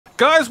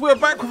Guys, we're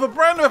back with a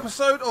brand new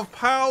episode of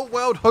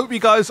Palworld. Hope you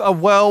guys are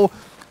well.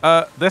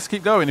 Let's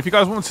keep going. If you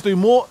guys want to do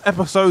more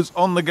episodes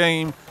on the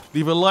game,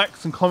 leave a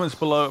likes and comments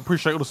below.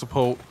 Appreciate all the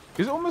support.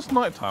 Is it almost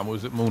nighttime or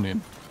is it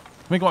morning?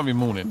 I think it might be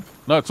morning.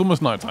 No, it's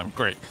almost nighttime.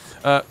 Great.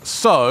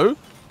 So,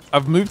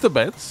 I've moved the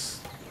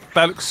beds.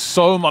 That looks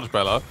so much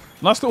better.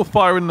 Nice little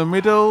fire in the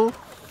middle.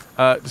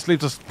 Just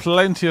leaves us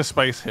plenty of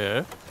space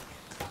here.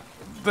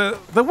 They're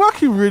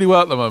working really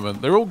well at the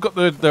moment. They've all got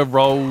their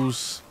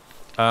roles.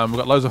 We've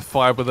got loads of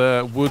fibre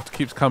there. Wood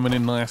keeps coming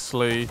in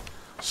nicely.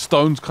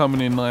 Stone's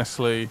coming in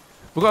nicely.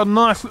 We've got a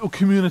nice little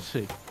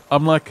community.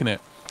 I'm liking it.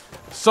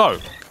 So,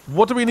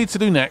 what do we need to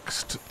do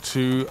next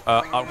to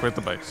upgrade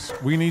the base?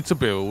 We need to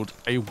build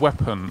a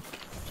weapon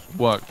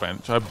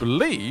workbench. I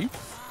believe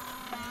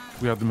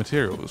we have the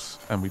materials,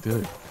 and we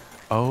do.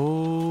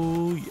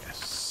 Oh,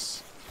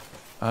 yes.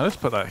 Let's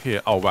put that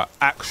here. Oh, wow.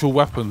 Actual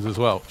weapons as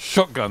well.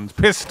 Shotguns,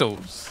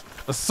 pistols,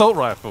 assault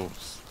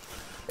rifles.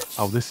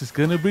 Oh, this is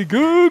going to be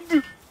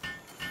good.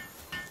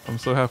 I'm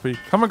so happy.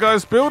 Come on,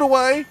 guys. Build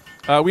away.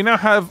 We now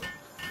have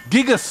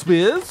Giga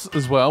Spears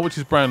as well, which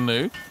is brand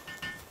new.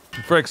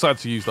 I'm very excited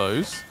to use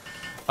those.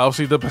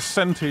 Obviously, the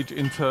percentage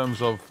in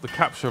terms of the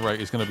capture rate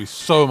is going to be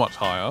so much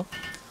higher.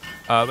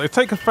 They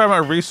take a fair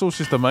amount of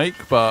resources to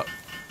make, but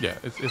yeah,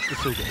 it's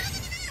still good.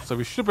 So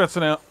we should be able to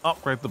now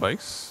upgrade the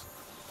base.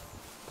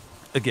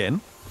 Again.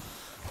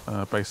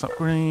 Base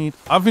upgrade.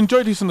 I've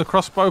enjoyed using the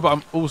crossbow, but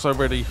I'm also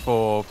ready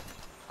for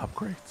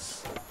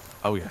upgrades.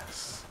 Oh,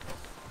 yes.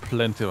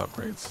 Plenty of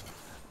upgrades.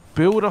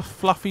 Build a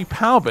fluffy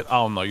power bed.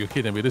 Oh, no, you're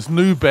kidding me. There's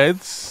new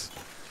beds.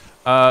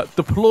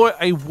 Deploy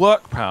a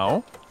work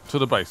pal to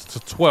the base. To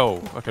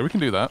 12. Okay, we can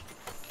do that.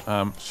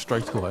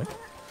 Straight away.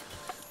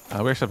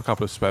 We actually have a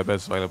couple of spare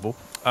beds available.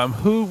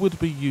 Who would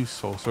be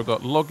useful? So we've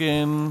got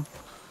login.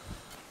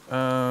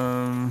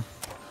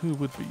 Who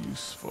would be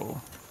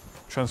useful?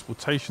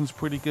 Transportation's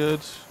pretty good.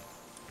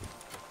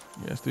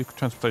 Yes, do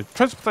transportation.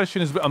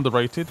 Transportation is a bit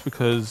underrated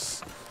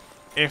because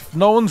if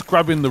no one's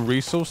grabbing the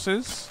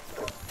resources,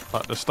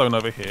 like the stone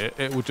over here,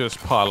 it will just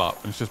pile up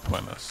and it's just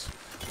pointless.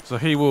 So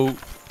he will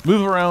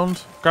move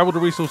around, grab all the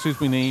resources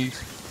we need,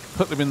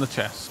 put them in the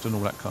chest and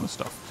all that kind of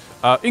stuff.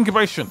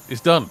 Incubation is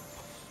done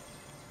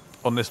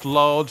on this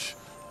large,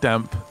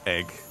 damp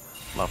egg.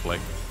 Lovely.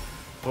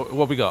 What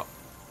have we got?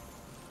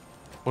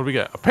 What do we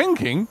get? A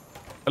penking?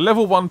 A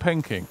level 1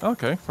 penking.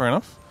 Okay, fair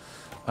enough.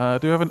 Do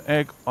we have an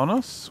egg on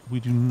us?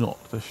 We do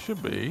not. There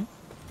should be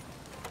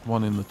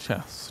one in the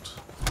chest.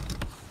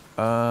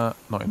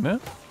 Not in there.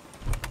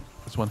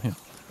 There's one here.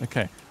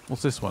 Okay.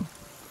 What's this one?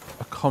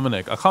 A common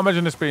egg. I can't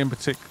imagine this being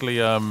particularly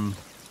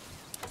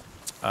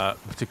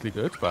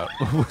good, but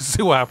we'll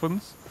see what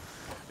happens.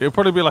 It'll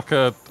probably be like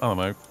a, I don't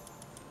know,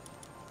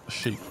 a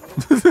sheep.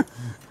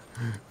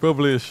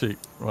 Probably a sheep.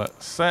 Right.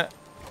 Set.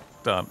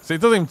 Done. See,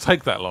 it doesn't even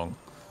take that long.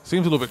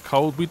 Seems a little bit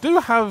cold. We do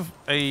have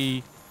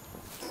a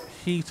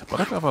heater, but I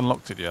don't think I've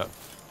unlocked it yet.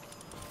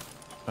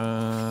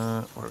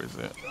 Where is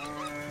it?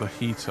 The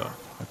heater.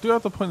 I do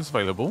have the points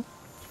available.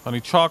 I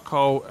need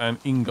charcoal and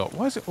ingot.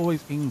 Why is it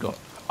always ingot?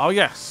 Oh,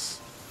 yes.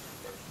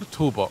 The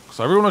toolbox.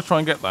 I really want to try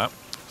and get that.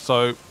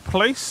 So,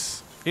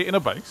 place it in a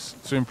base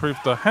to improve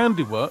the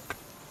handiwork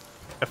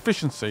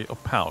efficiency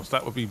of pals.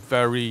 That would be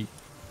very,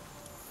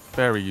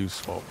 very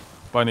useful.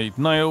 But I need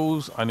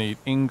nails. I need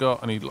ingot.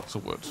 I need lots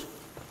of wood.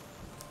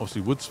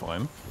 Obviously, wood's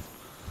fine.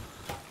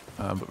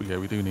 But yeah,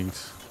 we do need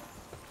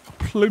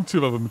plenty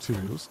of other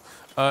materials.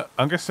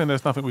 I'm guessing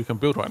there's nothing we can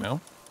build right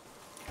now.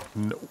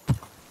 Nope.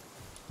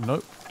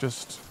 Nope.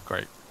 Just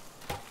great.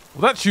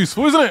 Well, that's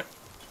useful, isn't it?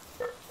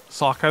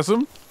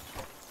 Sarcasm.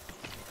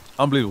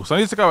 Unbelievable. So I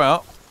need to go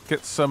out,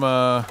 get some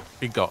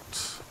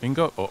ingot.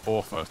 Ingot or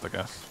ore first, I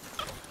guess.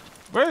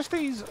 Where's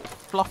these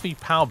fluffy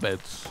power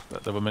beds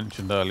that were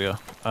mentioned earlier?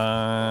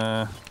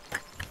 I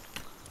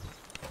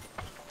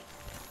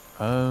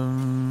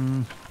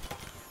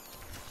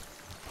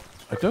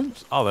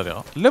don't... Oh, there they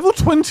are. Level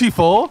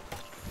 24?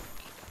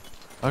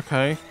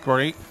 Okay,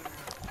 great.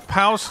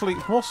 Power sleep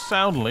more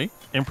soundly,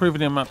 improving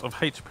the amount of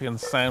HP and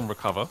sand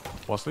recover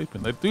while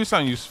sleeping. They do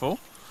sound useful.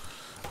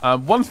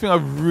 One thing I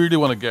really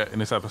want to get in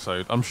this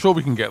episode, I'm sure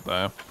we can get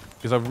there,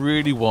 is I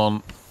really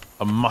want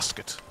a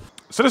musket.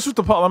 So this was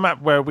the part of the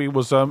map where we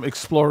was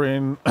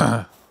exploring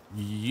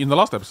in the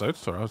last episode.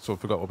 Sorry, I sort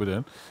of forgot what we're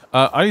doing.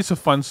 I need to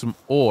find some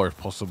ore if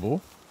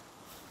possible.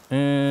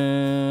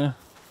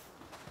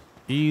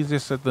 Easier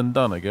said than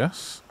done, I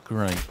guess.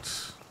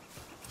 Great.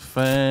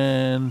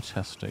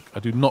 Fantastic. I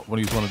do not want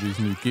to use one of these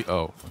new...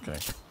 Oh, okay.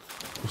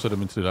 Also didn't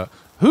mean to do that.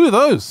 Who are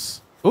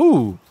those?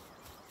 Ooh.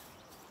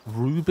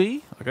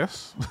 Ruby, I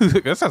guess. I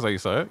guess that's how you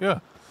say it, yeah.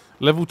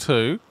 Level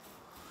 2.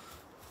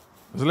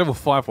 There's a level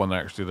 5 one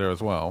actually there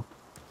as well.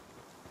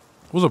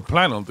 Wasn't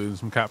planning on doing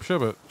some capture,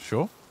 but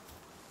sure.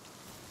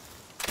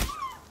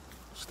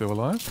 Still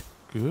alive.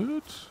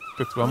 Good.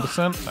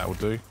 51%. That will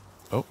do.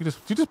 Oh, you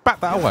just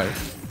bat that away.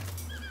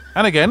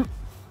 And again.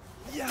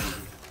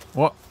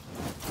 What?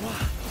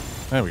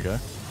 There we go.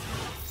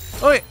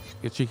 Oi!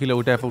 You cheeky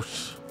little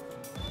devils.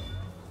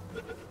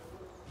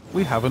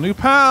 We have a new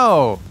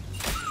pal!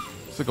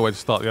 It's a good way to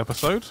start the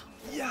episode.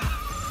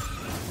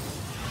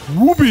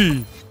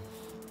 Ruby.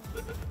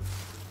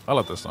 I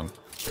love this song.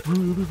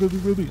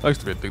 I used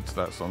to be addicted to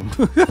that song.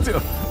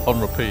 On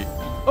repeat.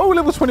 Oh,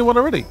 level 21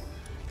 already.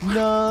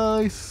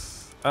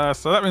 Nice.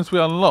 So that means we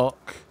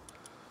unlock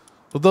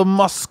the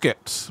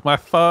musket, my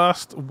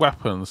first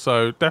weapon.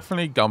 So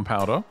definitely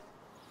gunpowder.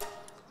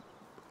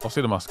 I'll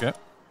see the musket.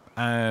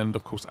 And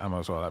of course ammo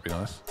as well, that'd be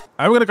nice.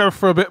 And we're gonna go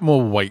for a bit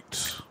more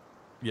weight.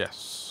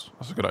 Yes,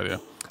 that's a good idea.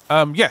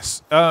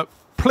 Yes,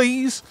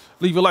 please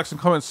leave your likes and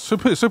comments.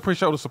 Super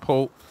appreciate all the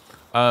support.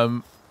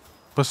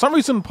 For some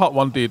reason, part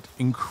 1 did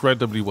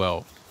incredibly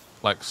well.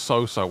 Like,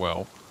 so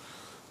well.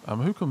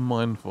 Who can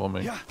mine for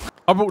me?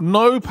 I brought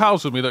no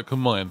pals with me that can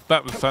mine.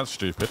 That's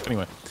stupid.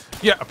 Anyway,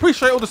 yeah,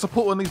 appreciate all the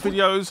support on these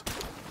videos.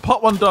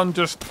 Part 1 done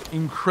just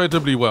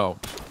incredibly well.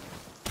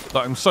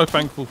 Like, I'm so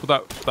thankful for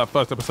that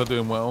first episode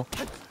doing well.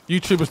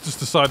 YouTube has just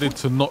decided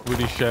to not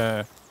really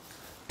share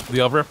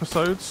the other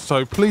episodes.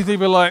 So please leave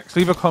your likes,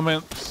 leave your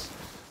comments.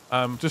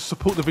 Just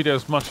support the video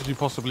as much as you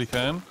possibly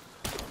can.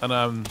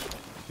 And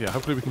yeah,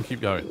 hopefully we can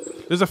keep going.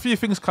 There's a few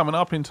things coming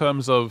up in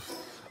terms of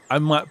I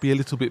might be a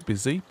little bit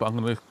busy, but I'm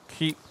going to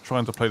keep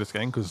trying to play this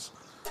game because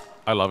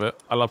I love it.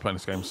 I love playing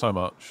this game so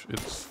much. It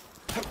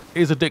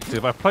is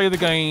addictive. I play the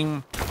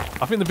game,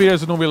 I think the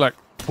videos are normally like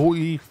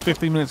 40,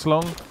 50 minutes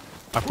long.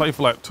 I play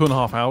for like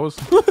 2.5 hours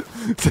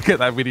to get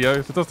that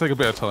video. So it does take a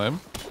bit of time,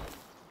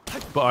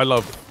 but I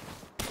love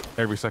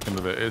every second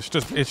of it. It's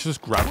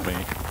just grabbed me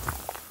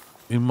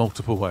in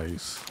multiple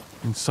ways,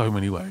 in so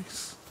many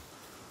ways,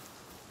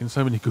 in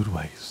so many good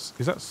ways.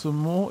 Is that some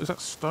more? Is that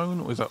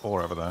stone or is that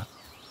ore over there?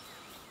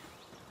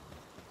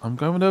 I'm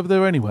going over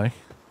there anyway.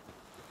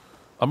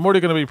 I'm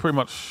already going to be pretty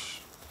much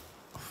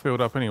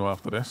filled up anyway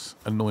after this,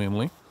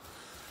 annoyingly.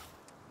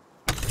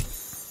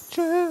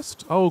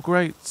 Oh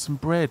great, some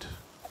bread.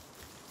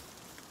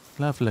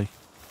 Lovely.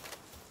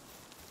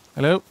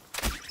 Hello.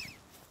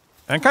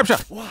 And capture.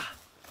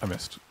 I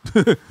missed.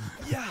 That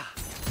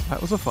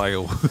was a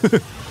fail.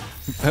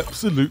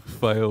 Absolute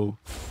fail.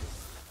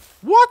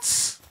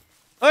 What?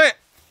 Hey.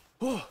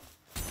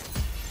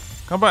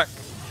 Come back.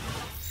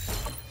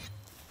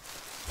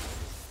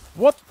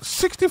 What?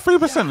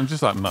 63%? I'm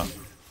just like, no.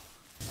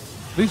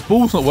 These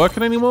balls not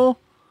working anymore?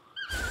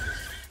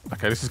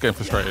 Okay, this is getting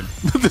frustrating.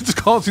 They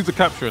just can't seem to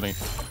capture any.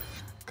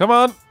 Come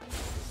on.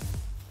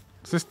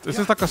 Is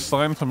this like a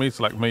sign for me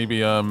to like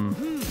maybe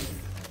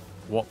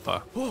what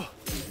the?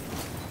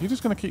 You're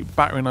just gonna keep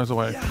battering those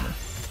away.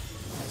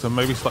 So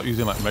maybe start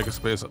using like mega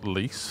spears at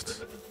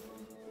least.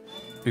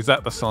 Is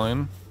that the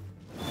sign?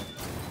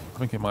 I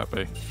think it might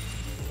be.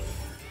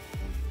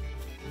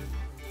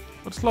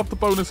 I just love the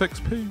bonus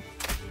XP.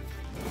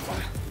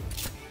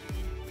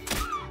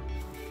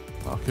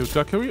 Did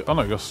I kill you? Oh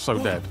no, you're so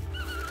dead.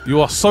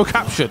 You are so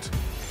captured.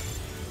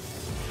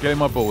 Getting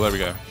my ball, there we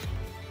go.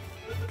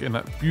 Getting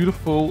that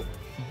beautiful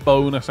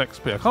bonus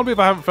XP. I can't believe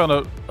I haven't found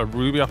a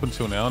ruby up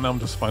until now. Now I'm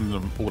just finding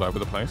them all over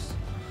the place.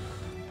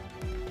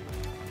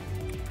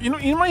 You know,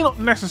 you may not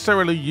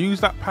necessarily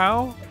use that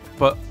power,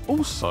 but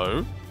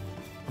also,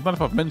 I don't know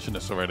if I've mentioned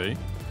this already,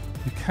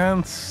 you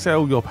can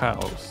sell your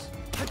pals.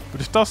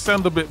 Which does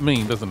sound a bit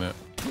mean, doesn't it?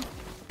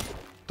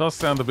 Does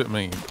sound a bit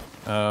mean.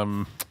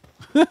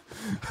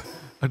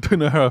 I don't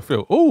know how I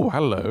feel. Oh,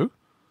 hello.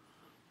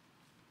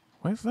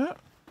 Where's that?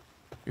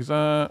 Is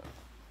that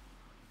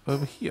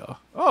over here?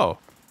 Oh.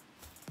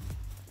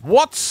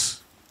 What?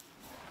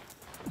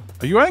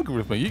 Are you angry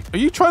with me? Are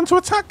you trying to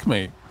attack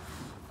me?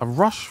 A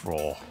rush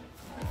roar.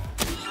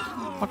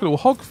 Like a little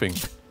hog thing.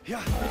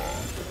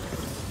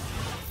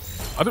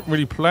 I didn't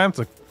really plan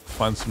to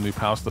find some new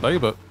powers today,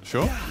 but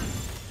sure.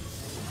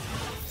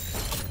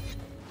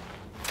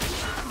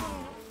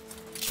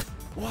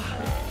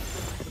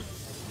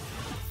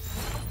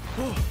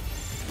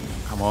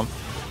 Come on.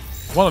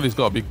 One of these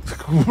got to be...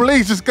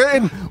 Please, just get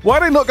in. Why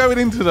are they not going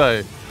in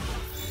today?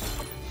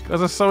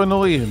 Guys are so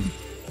annoying.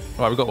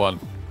 All right, we got one.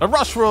 A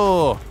rush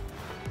roar.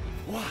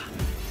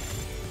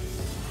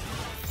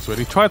 So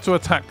he tried to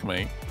attack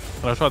me,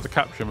 and I tried to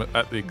capture him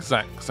at the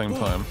exact same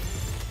time.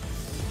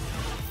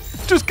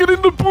 Just get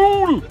in the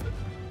pool.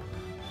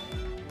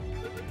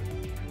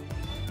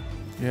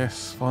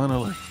 Yes,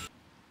 finally.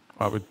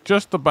 All right, we're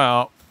just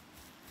about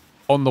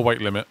on the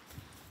weight limit.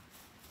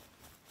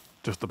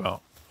 Just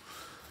about.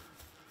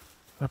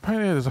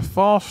 Apparently there's a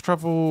fast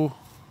travel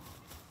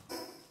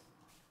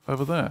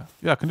over there.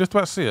 Yeah, I can just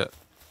about see it.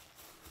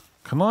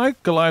 Can I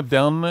glide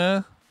down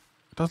there?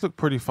 It does look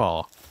pretty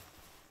far.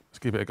 Let's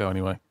give it a go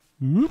anyway.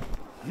 And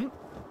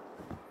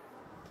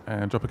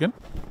drop again.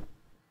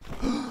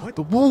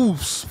 The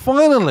wolves!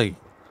 Finally!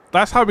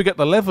 That's how we get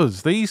the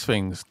levers. These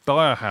things.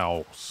 Dire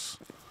house.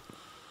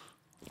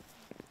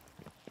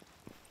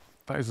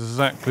 That is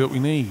exactly what we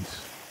need.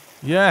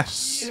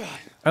 Yes!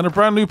 And a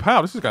brand new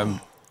power. This is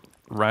going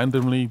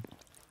randomly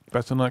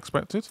better than I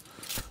expected.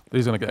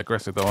 These are going to get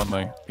aggressive though, aren't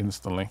they?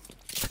 Instantly.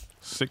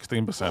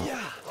 16%.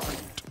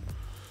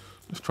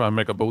 Let's try and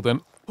make a ball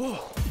then.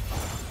 Oh,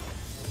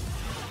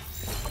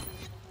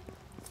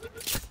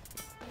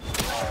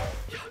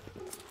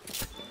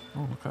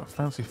 look at that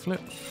fancy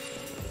flip.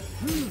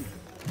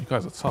 You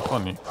guys are tough,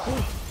 aren't you?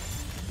 I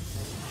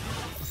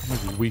can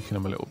maybe weaken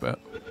them a little bit.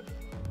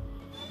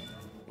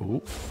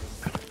 Ooh.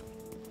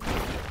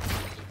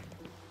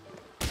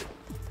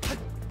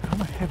 How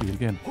am I heavy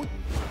again?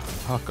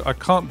 I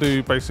can't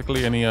do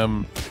basically any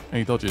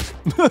dodges.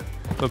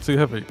 They're too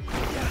heavy.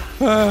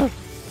 Come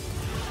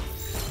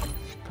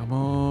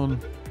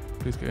on.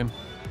 Please get in.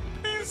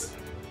 Please.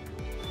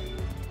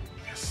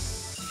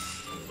 Yes.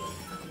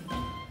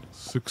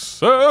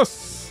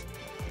 Success.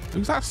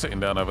 Who's that sitting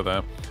down over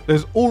there?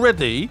 There's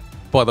already,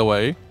 by the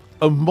way,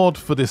 a mod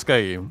for this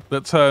game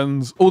that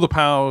turns all the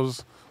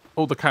powers,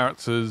 all the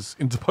characters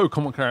into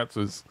Pokemon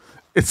characters.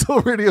 It's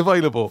already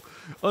available.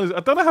 I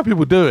don't know how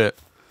people do it.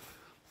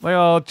 They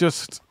are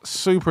just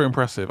super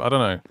impressive. I don't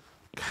know.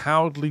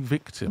 Cowardly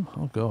victim.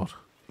 Oh, God.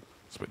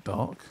 It's a bit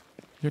dark.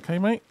 You okay,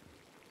 mate?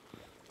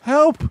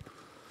 Help!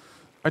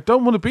 I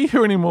don't want to be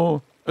here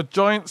anymore. A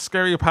giant,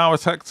 scary power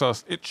attacked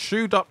us. It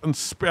chewed up and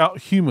spit out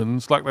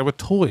humans like they were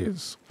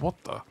toys. What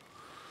the?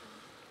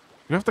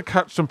 You have to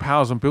catch some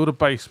powers and build a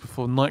base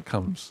before night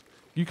comes.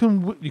 You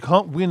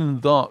can't win in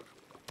the dark.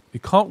 You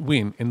can't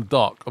win in the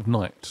dark of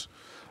night.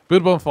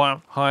 Build a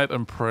bonfire, hide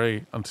and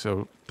pray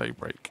until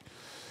daybreak.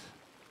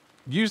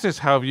 Use this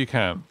however you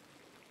can.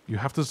 You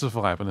have to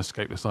survive and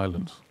escape this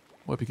island.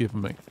 What have you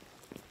given me?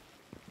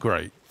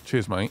 Great.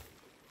 Cheers, mate.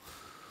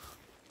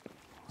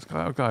 This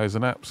guy is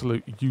an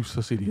absolute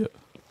useless idiot.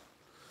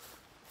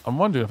 I'm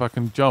wondering if I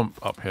can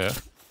jump up here.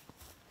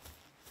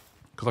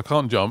 Because I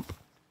can't jump.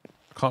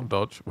 I can't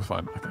dodge. We're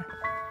fine. Okay.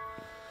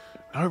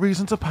 No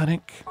reason to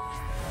panic.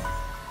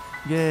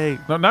 Yay.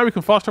 Now we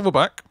can fast travel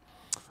back.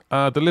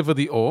 Deliver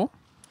the ore.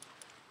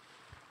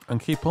 And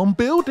keep on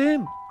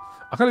building.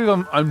 I can't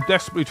believe I'm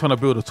desperately trying to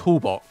build a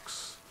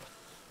toolbox.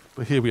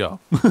 But here we are.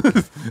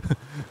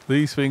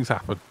 These things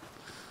happen.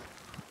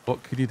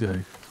 What can you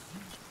do?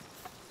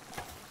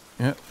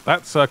 Yeah,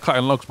 that's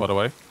cutting logs, by the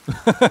way.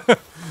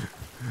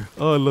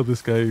 Oh, I love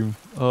this game.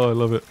 Oh, I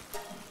love it.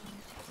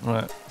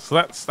 Right, so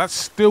that's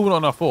still not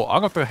enough ore.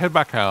 I'm going to have to head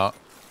back out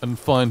and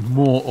find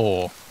more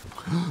ore.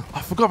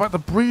 I forgot about the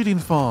breeding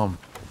farm.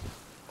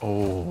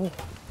 Oh.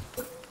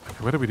 Okay,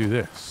 where do we do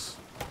this?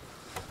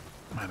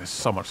 Man, there's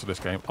so much to this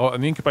game. Oh,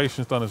 and the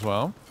incubation's done as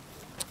well.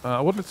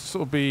 I wanted it to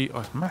sort of be... Oh,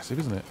 it's massive,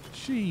 isn't it?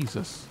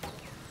 Jesus.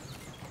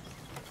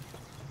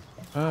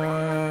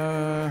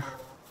 How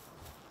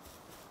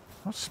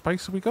much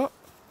space have we got?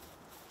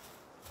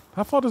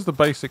 How far does the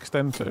base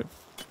extend to?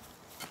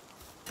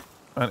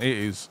 And it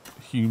is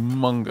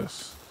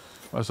humongous.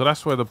 Right, so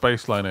that's where the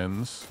baseline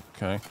ends.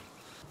 Okay.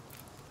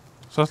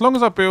 So as long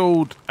as I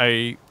build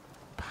a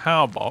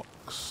power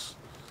box,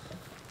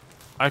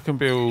 I can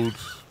build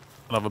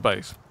another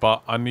base.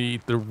 But I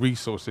need the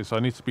resources. So I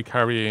need to be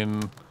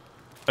carrying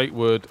 8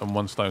 wood and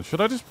 1 stone.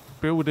 Should I just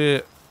build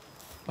it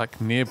like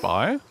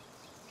nearby? Or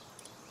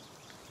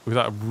is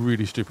that a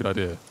really stupid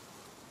idea?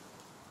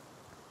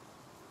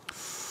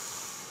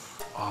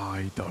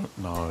 I don't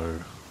know.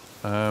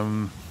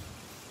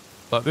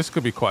 But this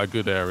could be quite a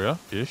good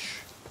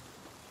area-ish.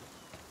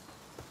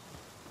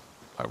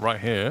 Like right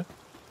here.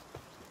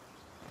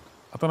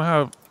 I don't know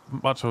how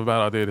much of a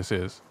bad idea this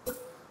is.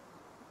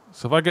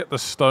 So if I get the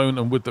stone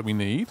and wood that we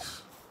need,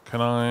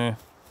 can I...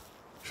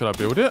 Should I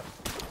build it?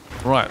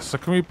 Right, so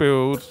can we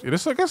build... Yeah,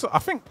 this, I guess, I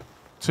think...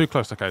 Too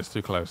close. Okay, it's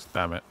too close.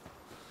 Damn it.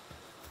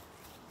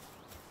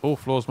 All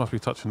floors must be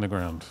touching the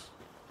ground.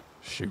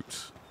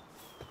 Shoot.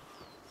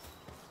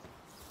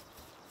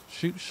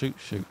 Shoot, shoot,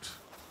 shoot.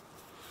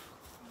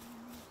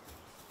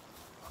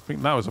 I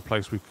think that was a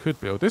place we could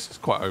build. This is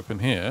quite open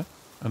here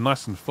and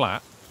nice and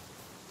flat.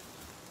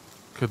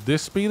 Could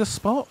this be the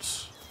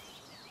spot?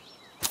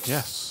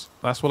 Yes.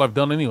 That's what I've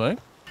done anyway.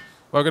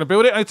 We're going to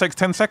build it. It only takes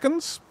 10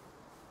 seconds.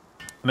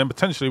 And then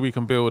potentially we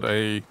can build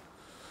a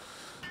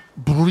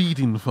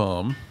breeding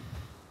farm.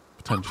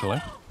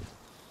 Potentially.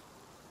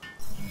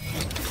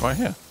 Right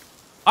here.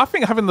 I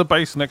think having the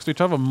base next to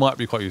each other might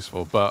be quite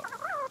useful, but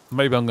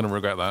maybe I'm going to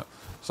regret that.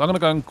 So I'm going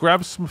to go and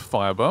grab some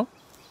fiber.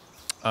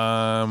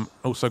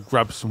 Also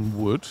grab some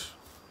wood.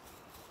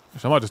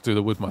 Which I might just do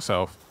the wood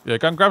myself. Yeah,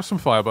 go and grab some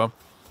fiber.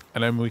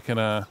 And then we can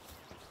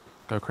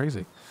go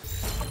crazy.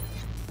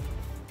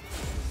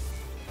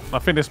 I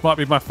think this might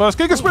be my first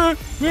Giga Spirit.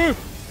 Yeah.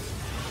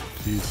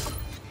 Jeez.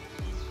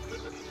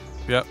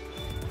 Yep.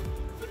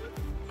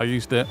 I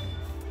used it.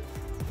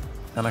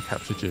 And I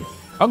captured you.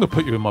 I'm going to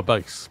put you in my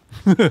base.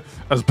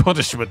 As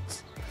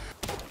punishment.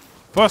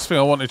 First thing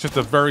I want is just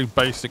a very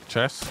basic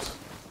chest.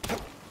 I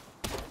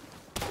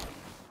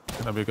think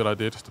that'd be a good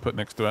idea just to put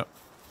next to it.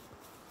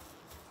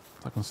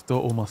 I can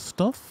store all my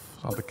stuff.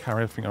 I'll have to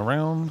carry everything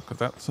around because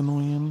that's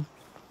annoying.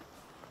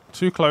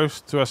 Too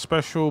close to a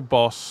special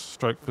boss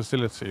stroke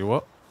facility.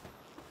 What?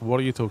 What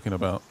are you talking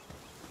about?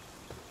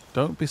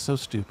 Don't be so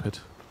stupid.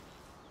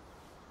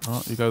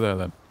 Alright, you go there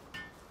then.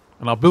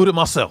 And I'll build it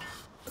myself.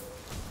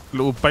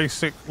 Little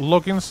basic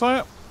login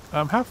site.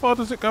 How far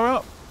does it go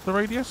out? The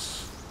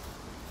radius?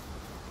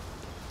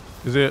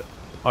 Is it?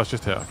 Oh, it's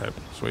just here. Okay,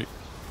 sweet.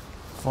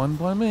 Fine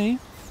by me.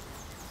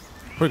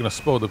 Probably going to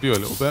spoil the view a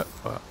little bit,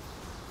 but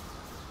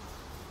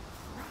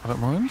I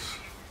don't mind.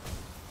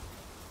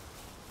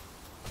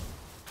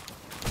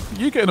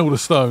 You getting all the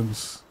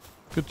stones.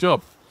 Good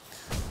job.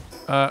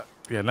 Yeah,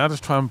 now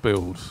just try and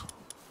build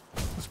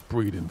this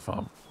breeding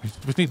farm.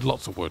 We need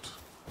lots of wood.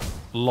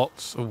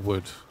 Lots of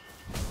wood.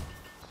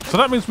 So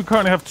that means we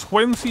currently have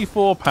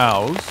 24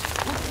 pals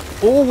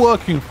all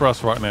working for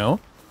us right now.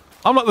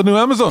 I'm like the new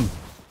Amazon.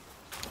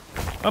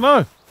 I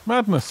know.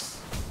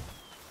 Madness.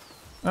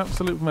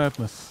 Absolute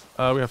madness.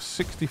 We have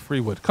 63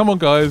 wood. Come on,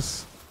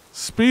 guys.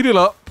 Speed it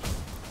up.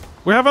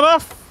 We have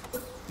enough.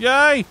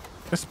 Yay.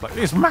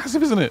 It's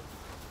massive, isn't it?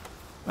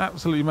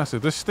 Absolutely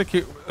massive. Let's stick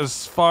it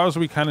as far as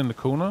we can in the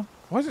corner.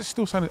 Why is it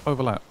still saying it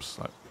overlaps?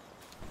 Like,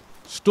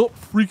 stop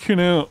freaking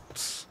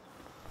out.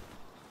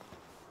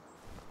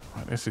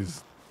 Right, this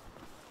is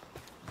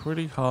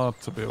pretty hard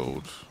to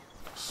build.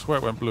 I swear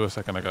it went blue a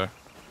second ago.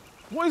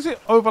 What is it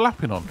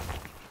overlapping on?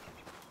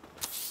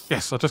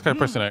 Yes, I just kept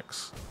pressing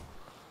X.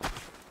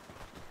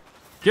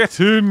 Get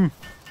in!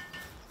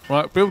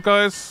 Right, build,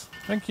 guys.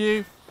 Thank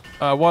you.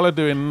 While I'm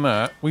doing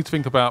that, we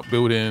think about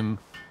building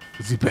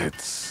the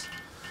beds.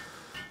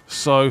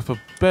 So for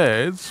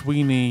beds,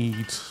 we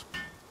need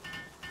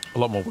a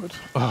lot more wood.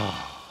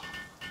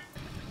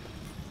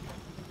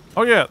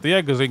 Oh yeah, the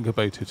egg is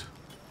incubated.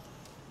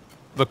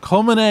 The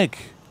common egg.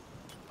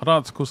 I don't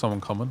have to call someone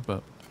common,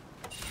 but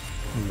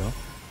here we are.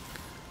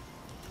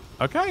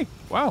 Okay,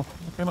 wow.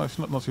 Okay, no, it's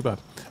not too bad.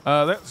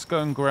 Let's go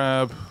and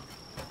grab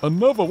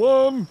another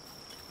one.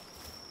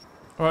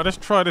 All right, let's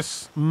try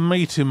this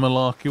mating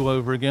malarkey all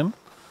over again.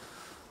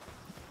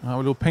 Our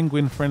little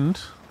penguin friend,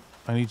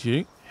 I need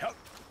you. Yep.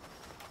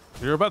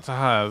 You're about to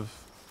have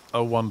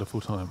a wonderful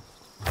time.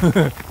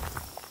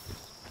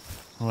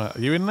 Right, are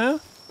you in there?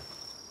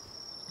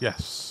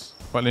 Yes.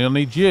 Right, then I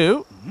need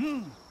you.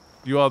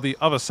 You are the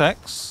other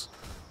sex.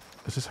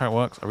 Is this how it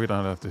works? I really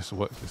don't know if this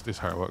works. Is this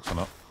how it works or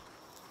not?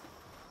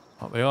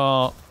 Oh, they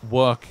are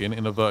working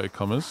in inverted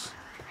commas.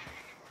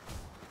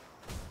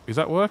 Is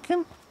that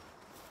working?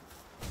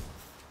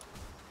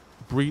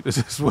 Breed. Is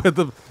this where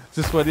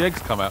the eggs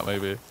come out?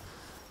 Maybe.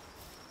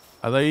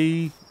 Are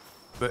they?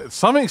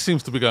 Something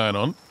seems to be going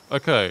on.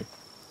 Okay.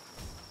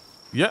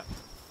 Yep.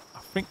 I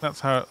think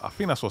that's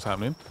what's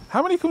happening.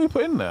 How many can we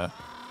put in there?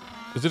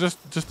 Is it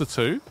just the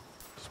two?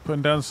 Just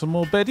putting down some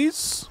more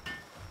beddies.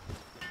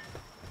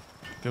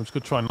 Okay, I'm just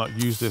gonna try and like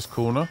use this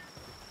corner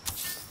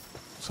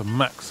to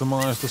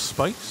maximise the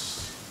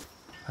space.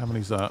 How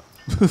many's that?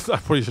 I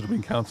probably should have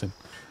been counting.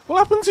 What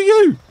happened to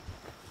you?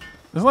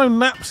 There's no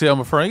naps here, I'm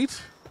afraid.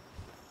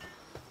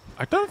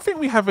 I don't think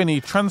we have any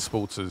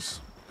transporters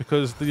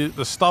because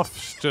the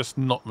stuff's just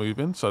not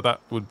moving, so that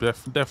would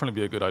definitely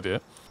be a good idea.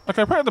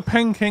 Okay, apparently the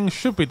Pen King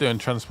should be doing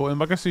transporting,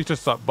 but I guess he's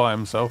just up by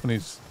himself and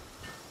he's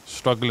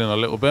struggling a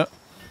little bit.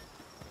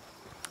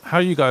 How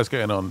are you guys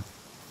getting on?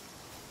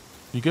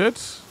 You good?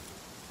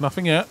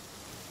 Nothing yet?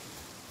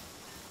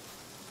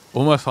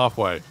 Almost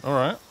halfway. All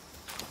right.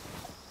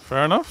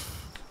 Fair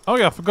enough. Oh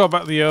yeah, I forgot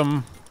about the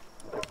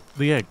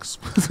eggs.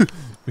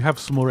 We have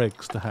some more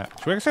eggs to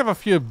hatch. We actually have a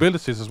few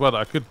abilities as well that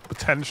I could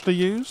potentially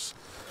use.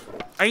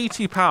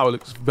 80 power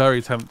looks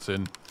very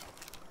tempting.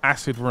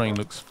 Acid Rain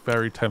looks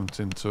very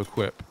tempting to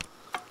equip.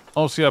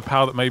 Obviously a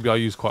power that maybe I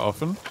use quite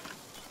often.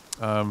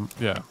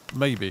 Yeah,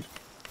 maybe.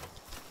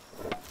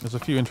 There's a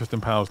few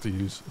interesting powers to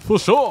use. For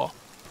sure!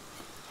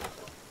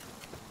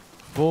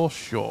 For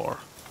sure.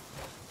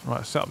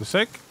 Right, set up this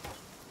egg.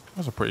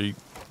 That's a pretty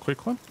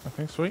quick one.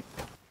 Okay, sweet.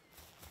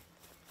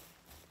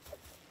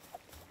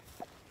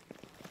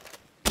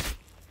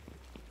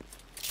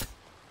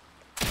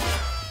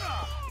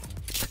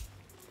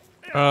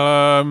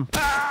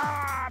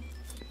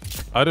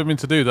 I didn't mean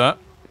to do that.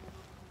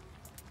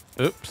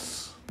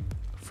 Oops.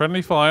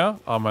 Friendly fire.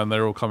 Oh man,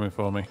 they're all coming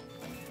for me.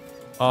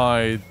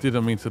 I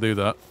didn't mean to do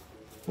that.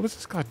 What is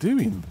this guy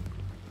doing?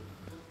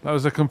 That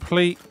was a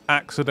complete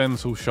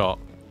accidental shot.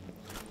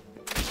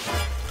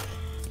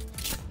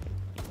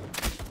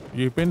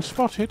 You've been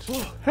spotted.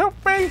 Help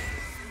me!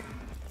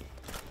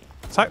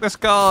 Attack this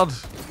guard.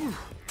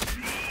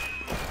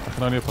 I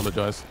can only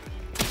apologise.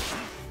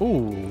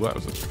 Ooh, that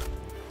was a...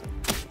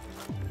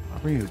 I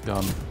really need a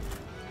gun.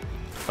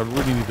 I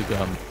really need a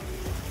gun.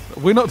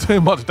 We're not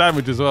doing much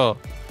damage as well.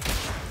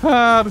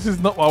 Ah, this is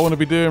not what I want to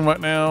be doing right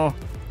now.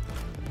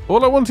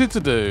 All I wanted to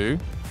do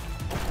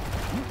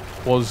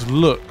was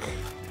look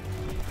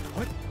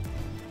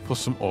for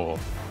some ore.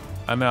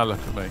 And now look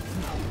at me.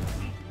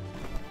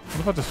 What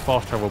if I just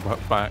fast travel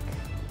back?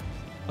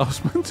 I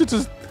was meant to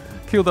just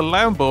kill the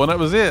Lambo and that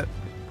was it.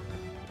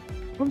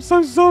 I'm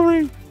so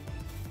sorry.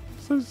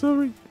 So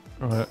sorry.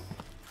 Alright.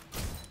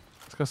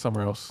 Let's go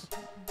somewhere else.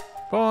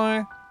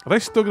 Bye. Are they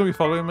still going to be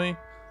following me?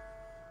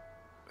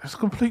 It's a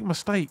complete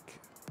mistake.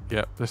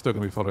 Yep, they're still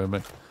going to be following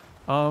me.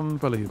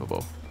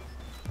 Unbelievable.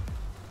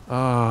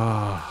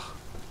 Ah.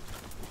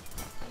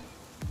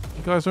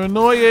 You guys are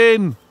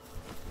annoying.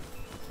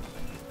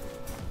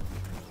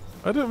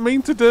 I didn't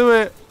mean to do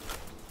it.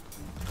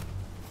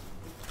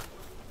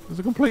 It was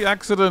a complete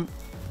accident.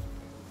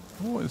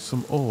 I wanted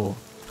some ore.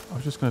 I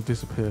was just going to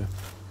disappear.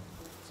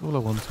 That's all I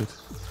wanted.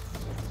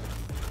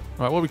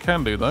 Right, what we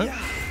can do though,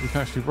 we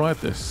can actually ride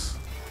this.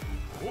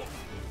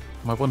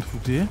 My wonderful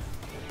deer.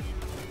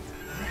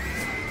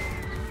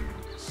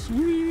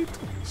 Sweet.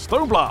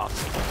 Stone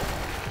blast.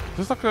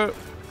 There's like a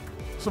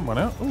someone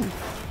out. Ooh.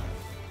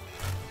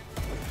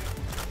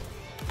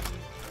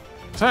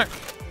 Attack.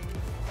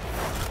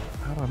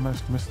 How did I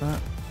manage to miss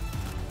that?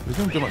 We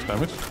didn't do much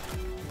damage.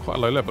 Quite a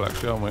low level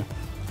actually, aren't we?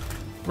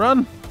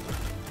 Run.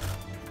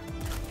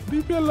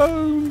 Leave me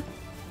alone.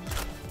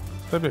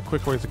 That'd be a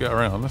quick way to get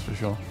around, that's for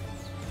sure.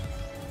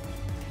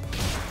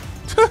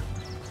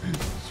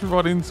 Just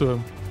run into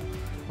him.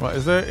 Right,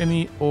 is there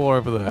any ore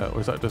over there? Or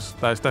is that just...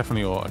 That's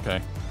definitely ore.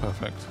 Okay,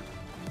 perfect.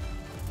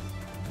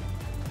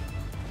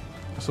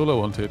 That's all I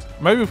wanted.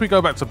 Maybe if we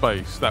go back to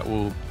base, that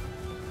will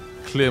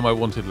clear my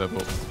wanted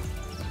level.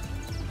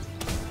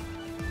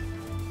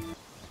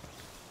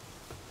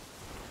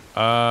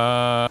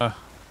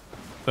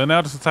 They're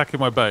now just attacking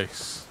my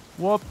base.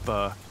 What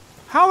the...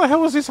 How the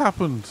hell has this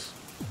happened?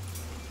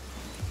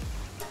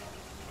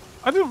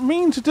 I didn't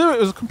mean to do it. It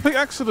was a complete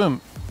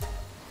accident.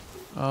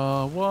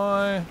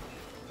 Why?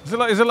 Is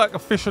it like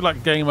official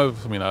like game over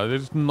for me now? They're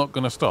just not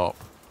gonna stop.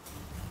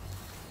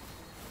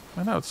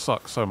 Man, that would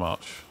suck so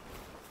much.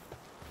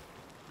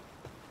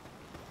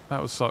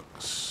 That would suck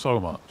so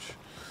much.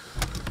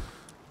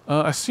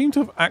 I seem to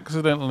have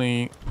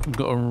accidentally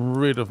gotten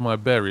rid of my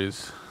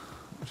berries,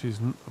 which is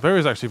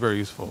berries actually very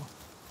useful.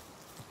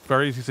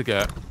 Very easy to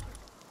get.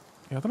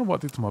 Yeah, I don't know what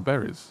I did to my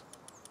berries.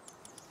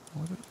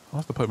 I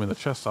have to put them in the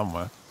chest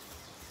somewhere.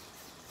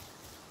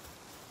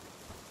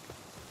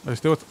 They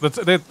still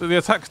the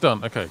attack's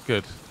done. Okay,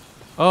 good.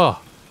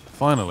 Oh,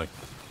 finally.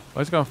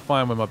 Let's go and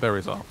find where my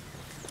berries are.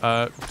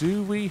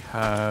 Do we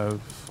have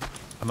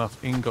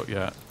enough ingot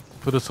yet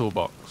for the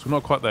toolbox? We're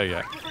not quite there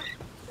yet.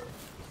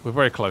 We're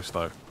very close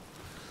though.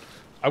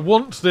 I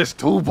want this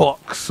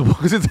toolbox. Why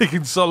is it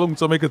taking so long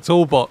to make a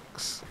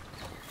toolbox?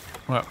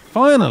 Right,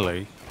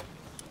 finally,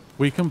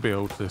 we can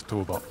build this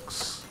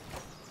toolbox.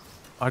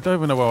 I don't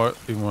even know where I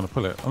even want to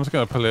pull it. I'm just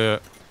going to pull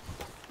it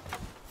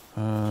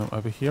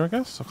over here, I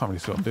guess. I can't really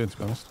see what I'm doing, to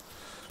be honest.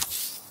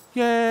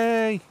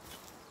 Yay!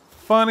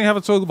 Finally have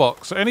a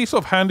toolbox. So any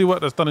sort of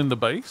handiwork that's done in the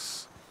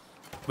base,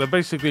 they'll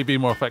basically be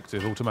more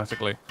effective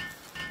automatically,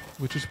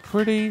 which is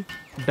pretty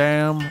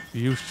damn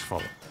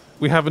useful.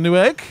 We have a new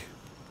egg.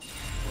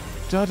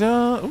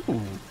 Da-da!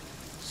 Ooh.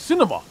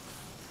 Cinema.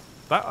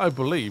 That, I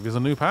believe, is a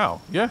new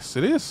pal. Yes,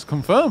 it is.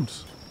 Confirmed.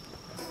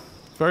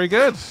 Very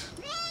good. So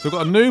we've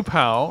got a new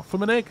pal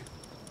from an egg.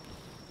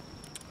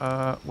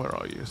 Where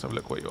are you? Let's have a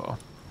look where you are.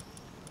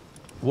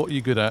 What are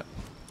you good at?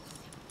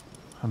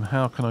 And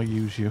how can I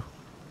use you?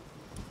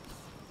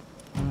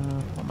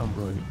 What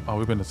number are you? Oh,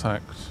 we've been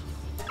attacked.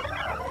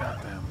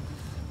 God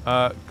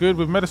damn. Good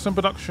with medicine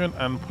production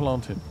and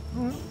planting.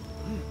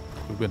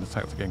 We've been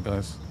attacked again,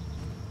 guys.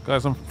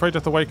 Guys, I'm afraid you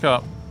have to wake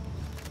up.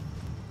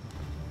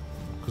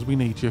 Because we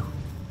need you.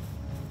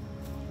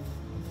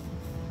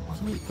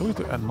 We always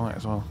do it at night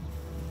as well.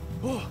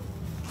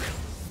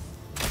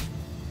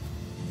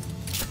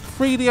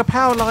 Free the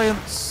Power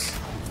Alliance!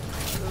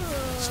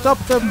 Stop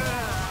them!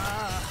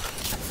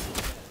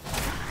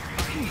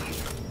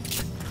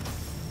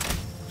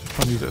 Just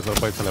try and use it as a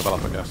way to level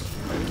up, I guess.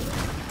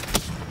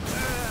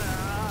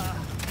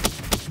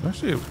 I'm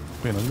actually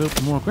being a little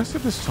bit more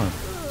aggressive this time.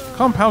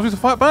 Come on, pals, we have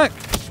to fight back!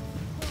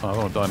 Oh, I don't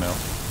want to die now.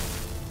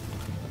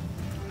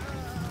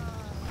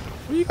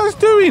 What are you guys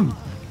doing?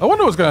 I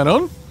wonder what's going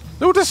on.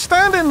 They're all just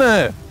standing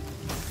there.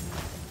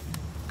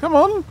 Come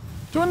on,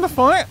 join the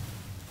fight.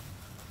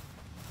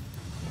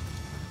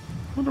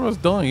 I wonder what's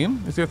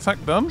dying. Is the attack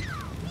done?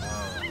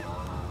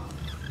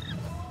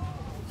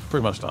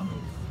 Pretty much done.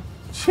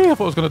 Gee, I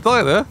thought I was going to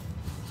die there.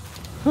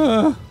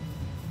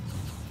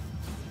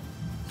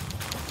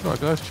 Alright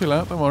guys, chill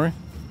out, don't worry.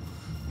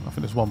 I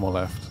think there's one more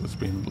left that's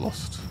been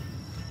lost.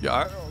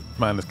 Yeah,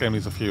 man, this game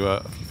needs a few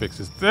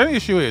fixes. The only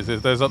issue is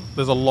there's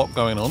a lot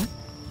going on.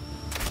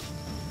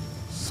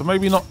 So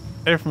maybe not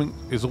everything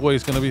is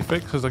always going to be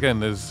fixed, because again,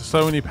 there's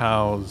so many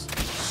powers,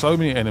 so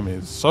many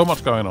enemies, so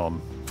much going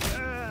on.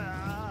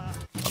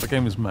 The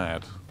game is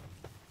mad.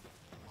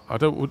 I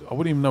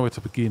wouldn't even know where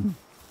to begin.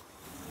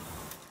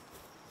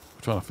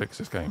 I'm trying to fix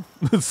this game.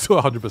 It's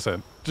still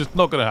 100%. Just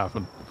not going to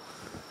happen.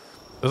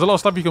 There's a lot of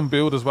stuff you can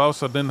build as well,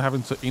 so then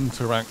having to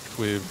interact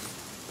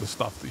with the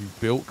stuff that you've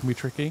built can be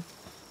tricky.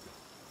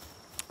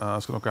 I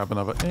was going to grab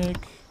another egg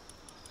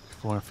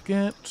before I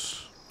forget,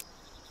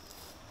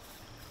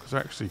 because they're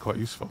actually quite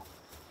useful.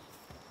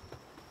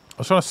 I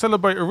was trying to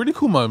celebrate a really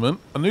cool moment,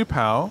 a new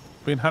pal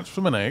being hatched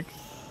from an egg,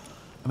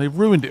 and they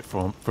ruined it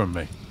from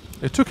me.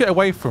 They took it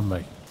away from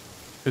me.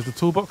 Is the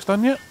toolbox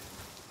done yet? Do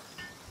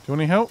you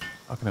want any help?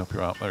 I can help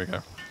you out. There we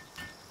go.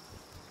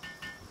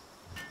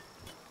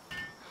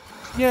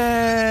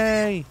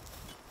 Yay!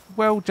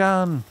 Well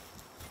done.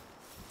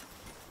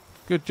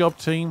 Good job,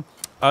 team.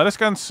 Let's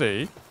go and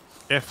see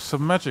if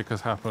some magic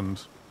has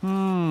happened.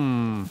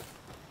 Why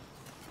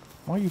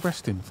are you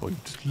resting for?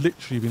 You've just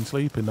literally been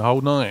sleeping the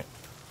whole night.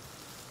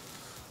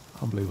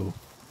 Unbelievable.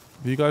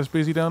 Are you guys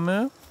busy down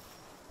there?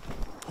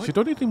 So you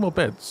don't need any more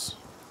beds.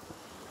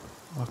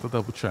 I'll have to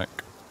double check.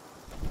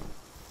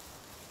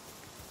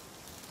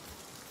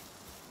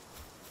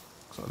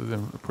 Looks like they're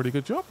doing a pretty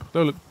good job.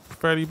 They look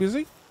fairly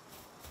busy.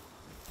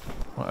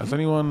 Right, has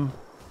anyone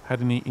had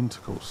any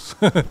intercourse?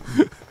 Has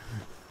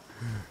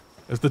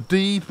the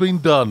deed been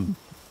done?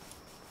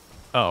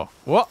 Oh,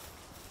 what?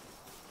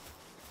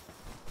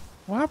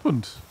 What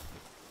happened?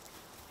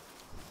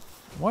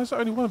 Why is there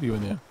only one of you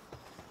in here?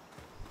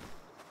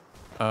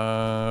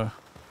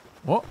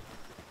 What?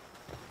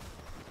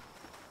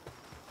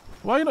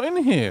 Why are you not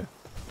in here?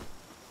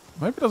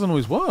 Maybe it doesn't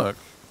always work.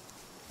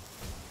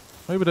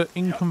 Maybe they're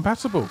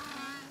incompatible.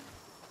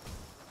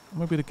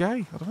 Maybe they're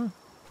gay. I don't know.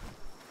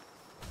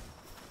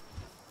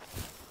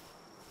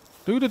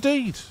 Do the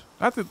deed.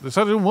 That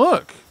didn't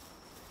work.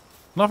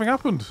 Nothing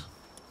happened.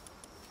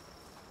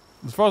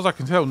 As far as I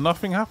can tell,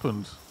 nothing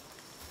happened.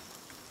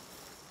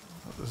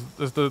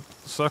 Has the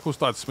circle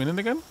started spinning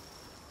again?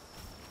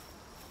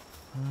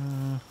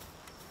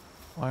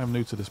 I am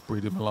new to this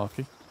breeding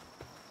malarkey.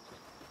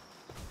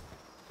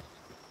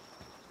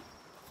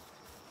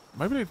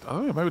 Maybe I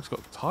don't know. Maybe it's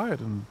got tired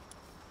and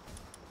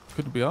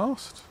couldn't be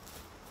asked.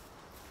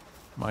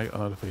 Mate, I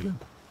know the feeling.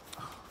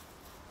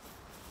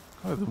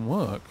 God, it didn't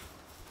work.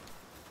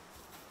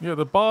 Yeah,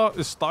 the bar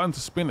is starting to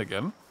spin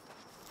again.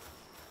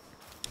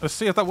 Let's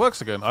see if that works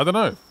again. I don't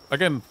know.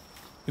 Again,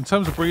 in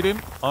terms of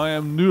breeding, I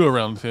am new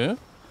around here.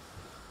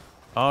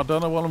 I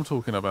don't know what I'm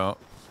talking about.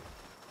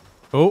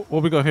 Oh,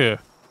 what we got here?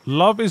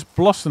 Love is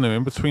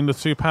blossoming between the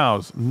two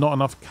powers. Not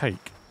enough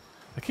cake.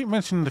 They keep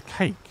mentioning the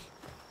cake.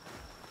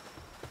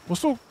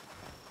 What's all...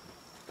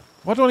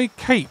 Why do I need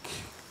cake?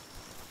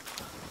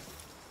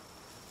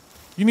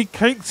 You need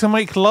cake to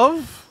make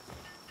love?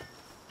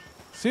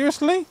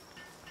 Seriously?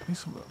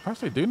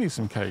 Perhaps they do need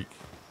some cake.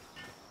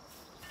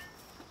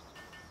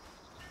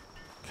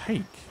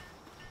 Cake?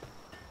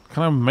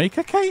 Can I make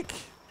a cake?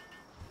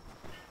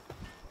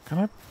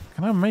 Can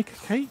I make a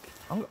cake?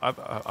 I mean,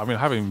 I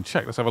haven't even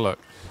checked. Let's have a look.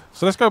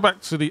 So let's go back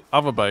to the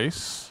other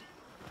base.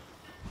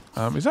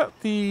 Is that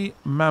the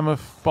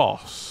mammoth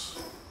boss?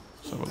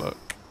 Let's have a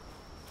look.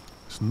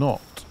 It's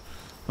not.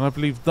 And I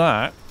believe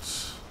that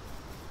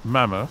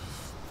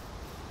mammoth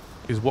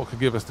is what could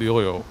give us the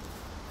oil.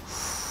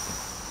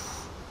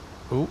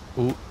 Ooh,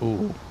 ooh,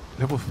 ooh.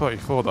 Level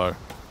 34 though.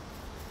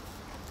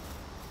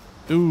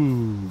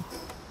 Ooh.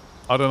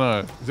 I don't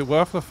know. Is it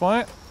worth the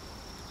fight?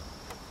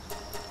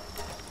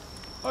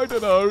 I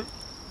don't know.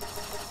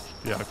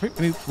 Yeah, I think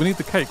we need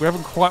the cake. We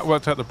haven't quite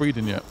worked out the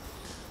breeding yet.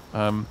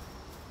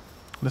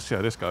 Let's see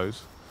how this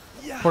goes.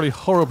 Probably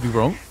horribly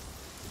wrong.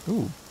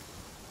 Ooh.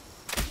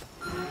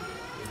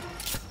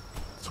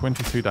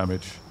 22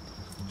 damage.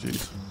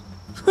 Jeez.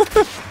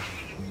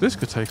 This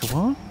could take a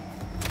while.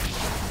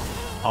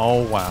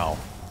 Oh, wow.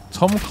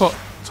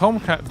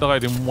 Tomcat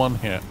died in one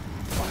hit.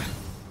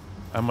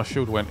 And my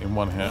shield went in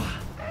one hit.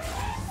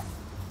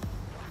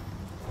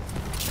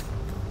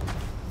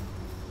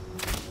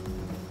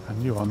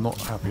 And you are not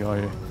happy, are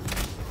you?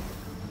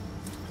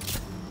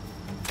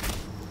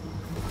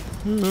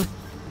 If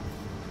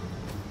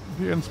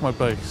he ends my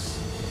base,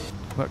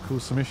 will that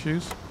cause some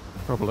issues?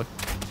 Probably.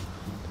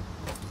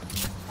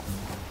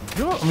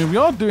 I mean, we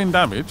are doing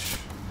damage.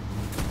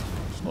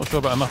 Just not sure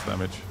about enough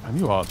damage. And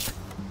you are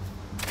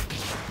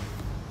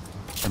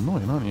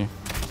annoying, aren't you?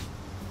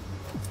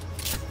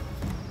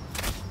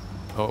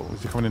 Oh,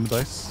 is he coming in the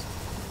base?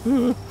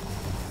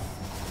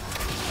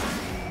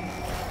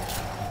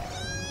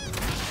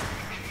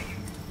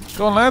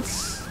 Go on,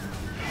 lads.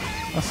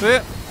 That's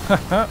it.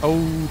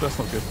 Oh, that's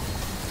not good.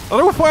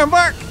 Oh, we're fighting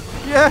back.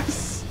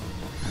 Yes.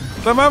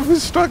 The man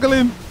who's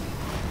struggling.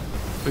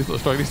 He's not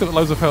struggling. He's still got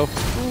loads of health.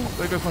 Oh,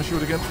 there goes my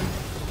shield again.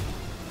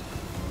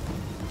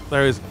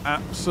 There is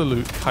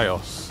absolute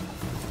chaos.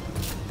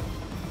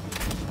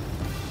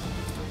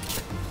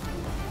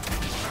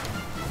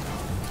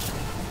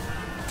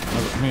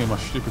 Me and my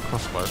stupid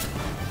crossbow.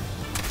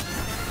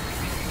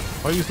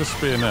 If I use the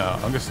spear now,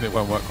 I'm guessing it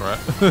won't work, right?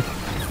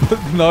 But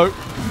no,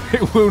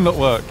 it will not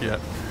work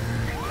yet.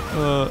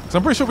 So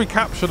I'm pretty sure we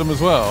captured them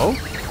as well.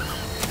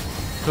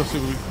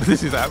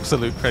 This is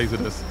absolute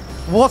craziness.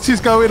 What is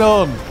going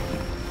on?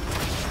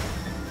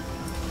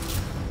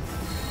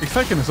 He's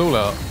taking us all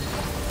out.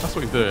 That's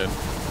what he's doing.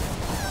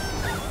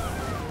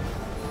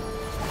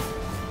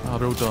 Oh,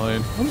 they're all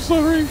dying. I'm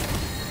sorry.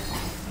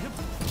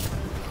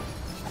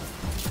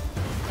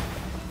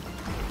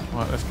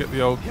 Right, let's get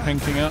the old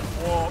painting out.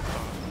 Whoa.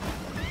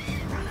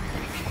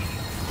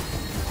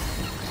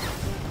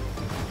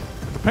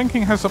 The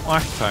Penking has some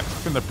ice attacks. I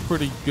think they're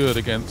pretty good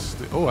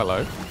against... Oh,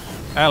 hello.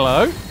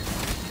 Hello. I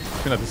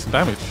think I did some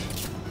damage.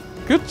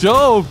 Good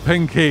job,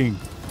 Penking.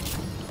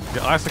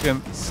 Yeah, ice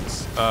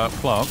against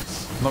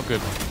plants. Not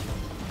good.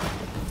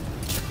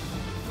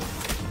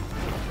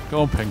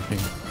 Go on, Penking.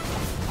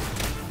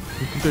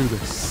 We can do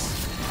this.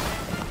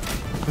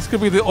 This could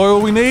be the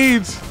oil we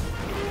need.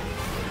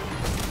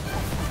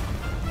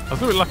 I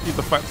was really lucky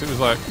the fact it was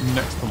like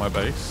next to my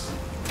base.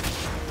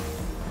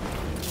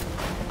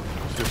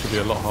 It should be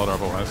a lot harder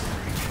otherwise.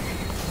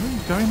 Where are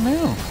you going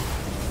now?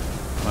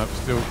 Nope,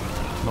 still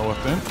not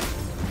worth doing.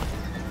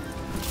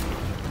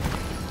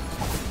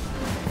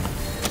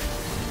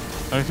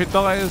 And if it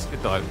dies,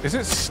 it dies. Is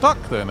it stuck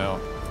there now? I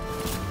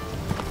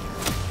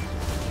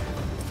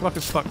feel like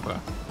it's stuck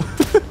there.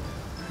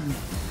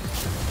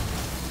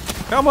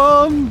 Come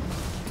on!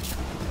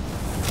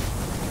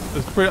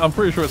 I'm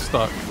pretty sure it's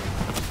stuck. So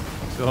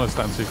I don't want to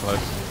stand too close.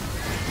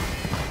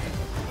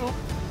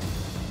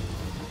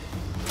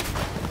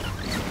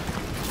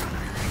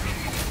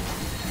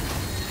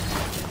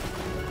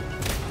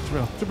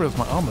 Just realised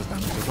my armor's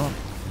damaged as well.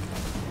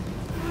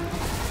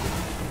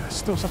 Yeah, it's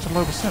still such a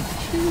low percentage.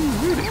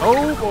 Jeez, really?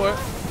 Oh boy!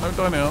 Don't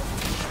die now.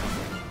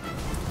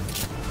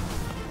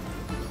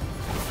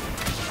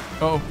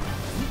 Uh oh.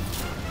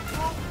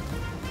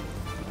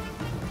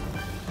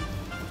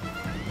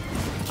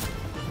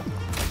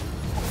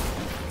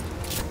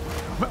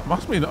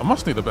 I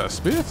must need a better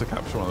spear to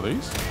capture one of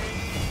these.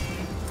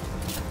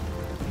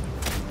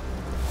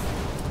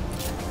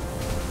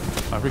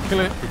 Right, we kill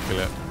it.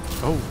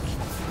 Oh,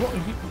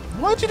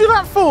 why'd you do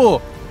that for?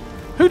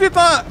 Who did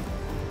that?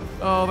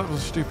 Oh, that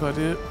was a stupid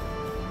idea.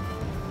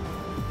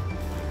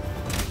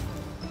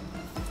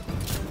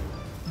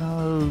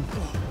 No,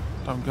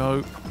 don't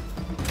go.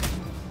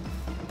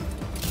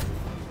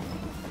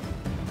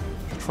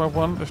 Let's try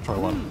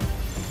one.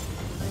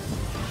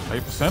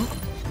 8%.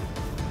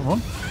 Come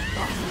on.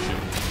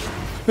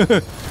 Try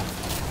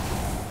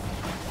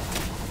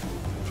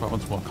it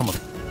once more. Come on.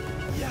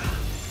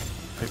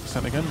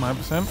 8% again.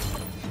 9%.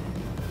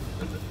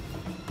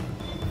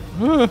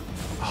 Oh,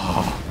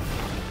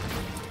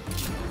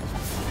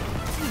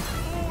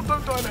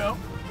 don't die now.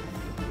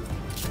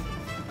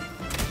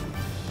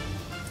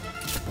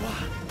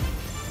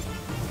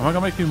 Am I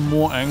gonna make you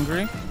more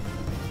angry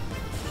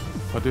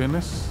by doing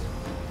this?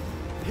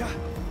 Yeah.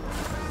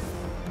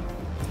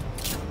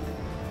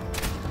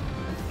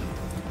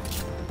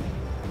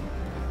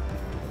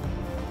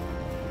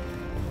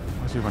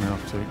 Where's he running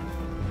off to?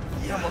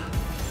 Yeah.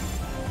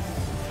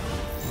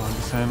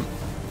 9%.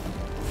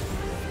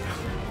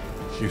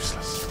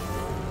 Useless.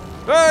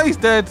 Ah, he's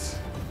dead.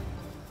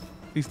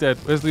 He's dead.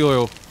 Where's the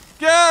oil?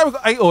 Yeah, we've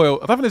got 8 oil.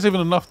 I don't think there's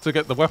even enough to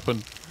get the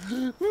weapon.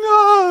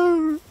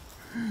 No!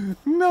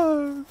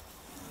 No!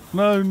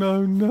 No,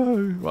 no,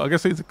 no. Well, I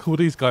guess I need to call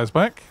these guys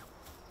back.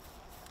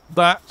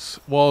 That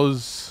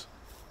was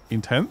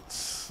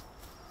intense.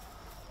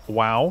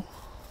 Wow.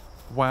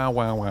 Wow,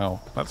 wow, wow.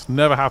 That's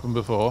never happened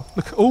before.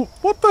 Look, oh,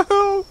 what the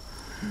hell?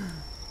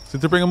 So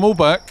to bring them all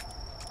back,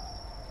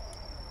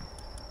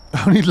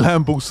 only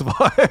Lamball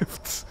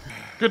survived.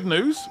 Good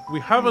news, we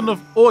have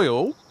enough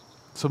oil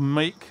to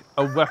make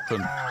a weapon.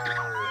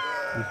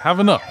 We have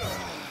enough.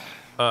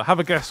 Have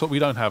a guess what we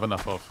don't have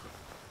enough of.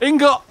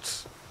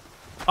 Ingot!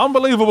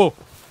 Unbelievable.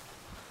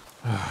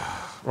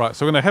 Right,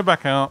 so we're going to head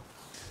back out.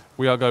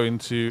 We are going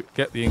to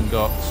get the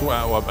ingot, sort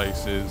out our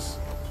bases.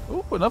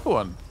 Oh, another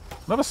one.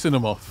 Another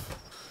Cinemoth.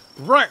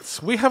 Right,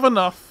 we have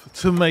enough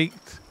to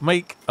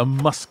make a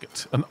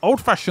musket. An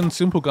old-fashioned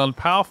simple gun,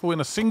 powerful in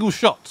a single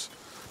shot.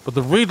 But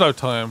the reload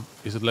time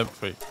is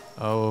lengthy.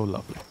 Oh,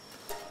 lovely.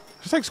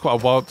 It takes quite a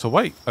while to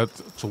make.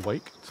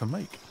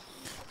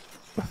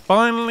 But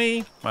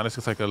finally, man, this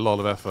could take a lot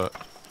of effort.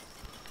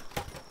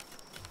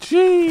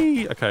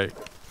 Gee, okay.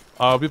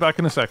 I'll be back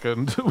in a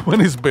second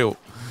when it's built.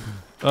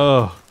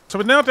 So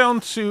we're now down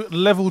to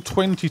level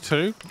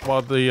 22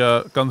 while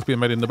the gun's being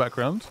made in the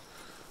background.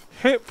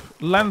 Hip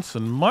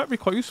lantern might be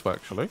quite useful,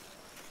 actually.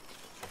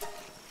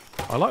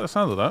 I like the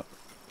sound of that.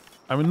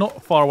 And we're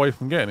not far away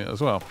from getting it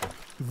as well.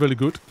 Really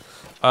good.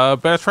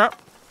 Bear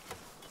trap.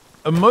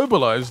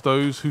 Immobilize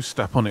those who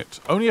step on it.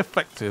 Only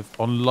effective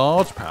on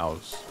large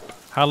powers.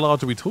 How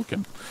large are we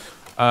talking?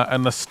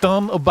 And the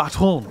stun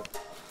baton,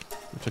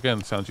 which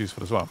again sounds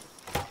useful as well.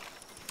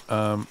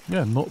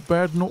 Yeah, not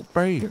bad, not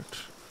bad.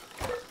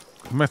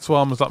 Metal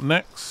armor's up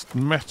next.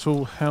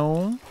 Metal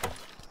helm.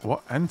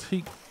 What?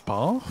 Antique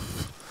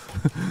bath?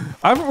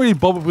 I haven't really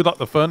bothered with like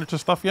the furniture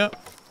stuff yet.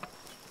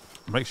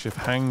 Makeshift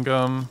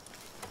handgun.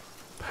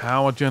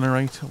 Power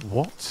generator.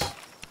 What?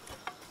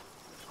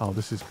 Oh,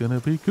 this is gonna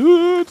be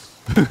good.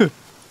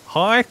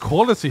 High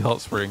quality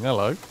hot spring.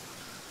 Hello.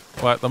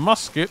 Right, the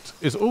musket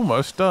is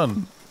almost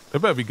done.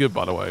 It better be good,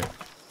 by the way.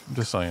 I'm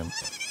just saying.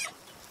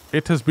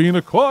 It has been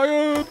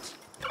acquired.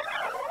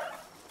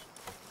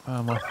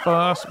 My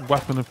first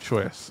weapon of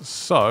choice.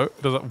 So,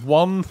 it does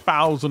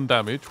 1,000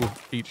 damage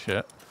with each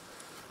hit.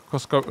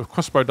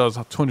 Crossbow does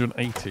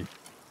 280.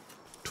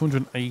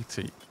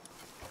 280.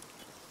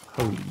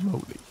 Holy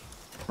moly.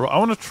 Right, I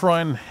want to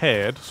try and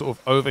head sort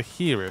of over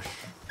here-ish.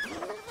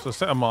 So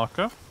set a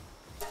marker.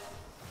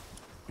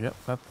 Yep,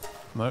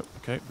 no,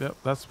 okay, yep,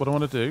 that's what I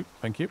want to do.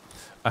 Thank you.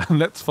 And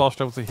let's fast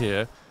travel to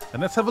here.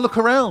 And let's have a look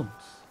around.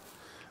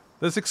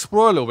 Let's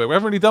explore a little bit. We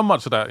haven't really done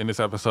much of that in this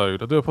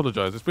episode. I do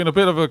apologise. It's been a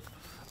bit of a...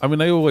 I mean,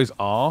 they always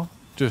are.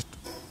 Just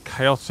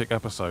chaotic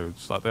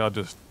episodes. Like, they are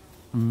just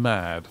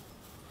mad.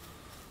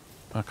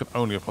 I can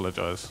only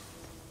apologise.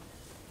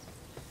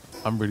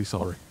 I'm really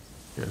sorry.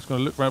 Yeah, it's going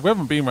to look around. We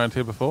haven't been around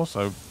here before,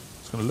 so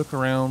it's going to look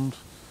around.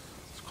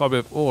 There's quite a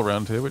bit of ore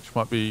around here, which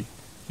might be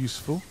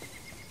useful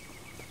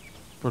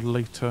for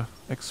later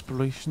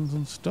explorations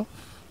and stuff.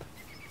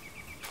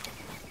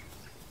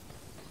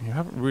 You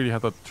haven't really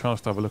had the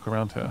chance to have a look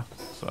around here,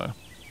 so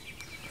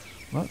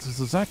that's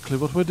exactly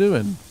what we're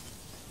doing.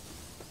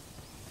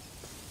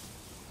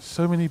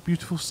 So many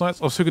beautiful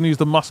sights. Also going to use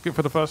the musket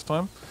for the first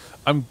time.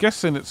 I'm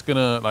guessing it's going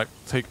to like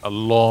take a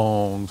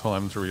long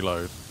time to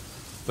reload.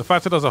 The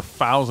fact it does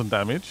 1,000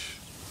 damage,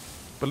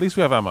 but at least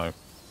we have ammo.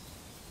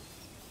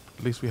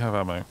 At least we have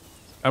ammo.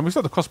 And we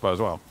still have the crossbow as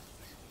well,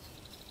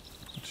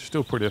 which is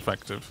still pretty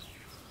effective.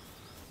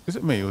 Is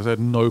it me or is there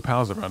no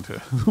powers around here?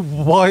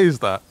 Why is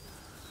that?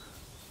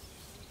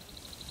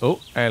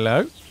 Oh,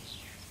 hello.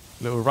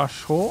 Little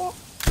rush whore.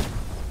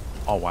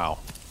 Oh, wow.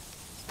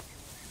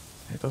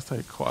 It does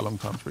take quite a long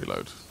time to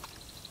reload.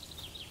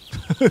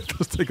 It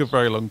does take a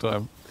very long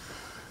time.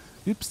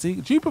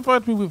 Oopsie. Do you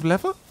provide me with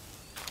leather?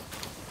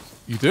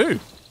 You do.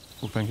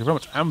 Well, thank you very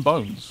much. And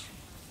bones.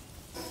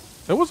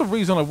 There was a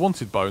reason I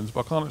wanted bones,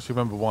 but I can't actually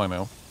remember why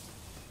now.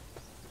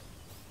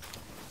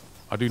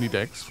 I do need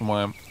eggs for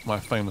my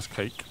famous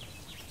cake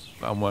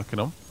that I'm working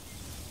on.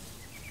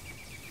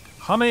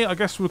 Honey, I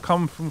guess, would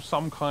come from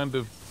some kind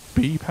of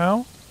bee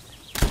pal.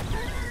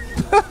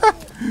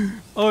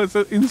 Oh, it's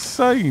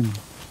insane.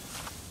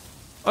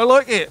 I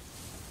like it.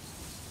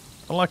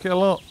 I like it a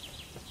lot.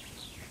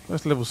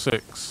 That's level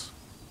 6.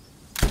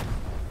 Well,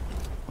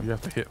 you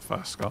have to hit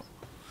first, Scott.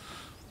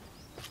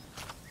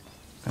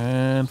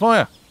 And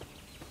fire.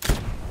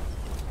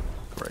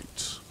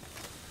 Great.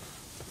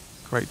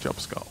 Great job,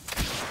 Scott.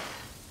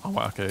 Oh,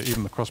 wow, okay.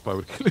 Even the crossbow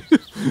would kill you.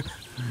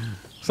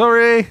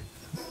 Sorry.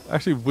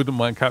 Actually, wouldn't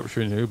mind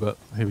capturing you, but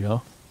here we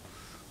are.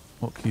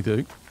 What can you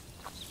do?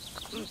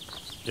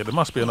 Yeah, there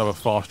must be another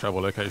fast travel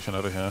location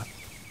over here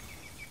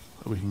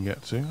that we can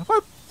get to.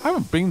 I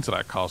haven't been to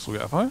that castle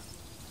yet, have I?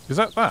 Is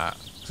that that?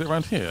 Is it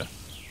around here?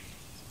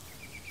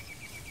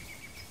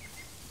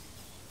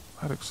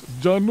 That looks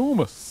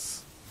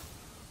ginormous.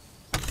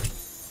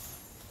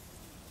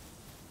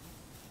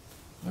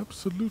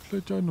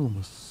 Absolutely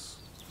ginormous.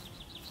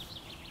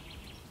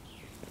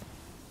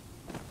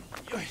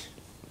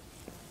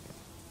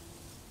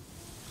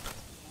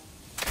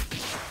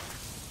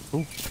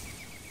 Oh,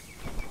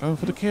 going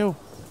for the kill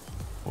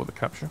or the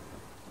capture.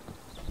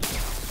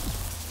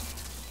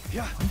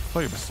 Yeah.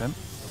 30%.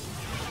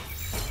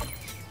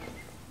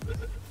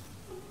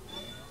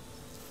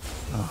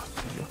 Oh,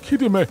 you're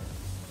kidding me. I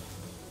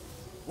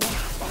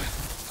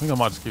think I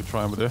might just keep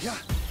trying with this.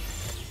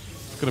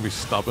 It's gonna be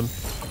stubborn.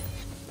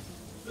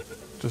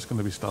 Just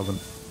gonna be stubborn.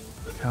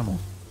 Come on.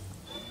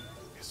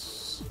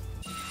 Yes.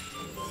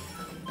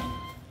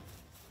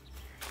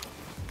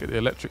 Get the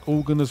electric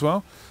organ as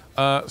well.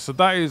 So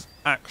that is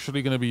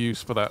actually going to be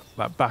used for that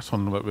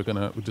baton that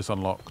we just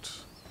unlocked.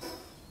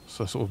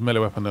 So sort of melee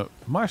weapon that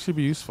might actually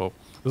be useful.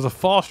 There's a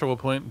fast travel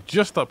point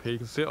just up here. You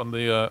can see it on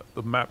the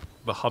map,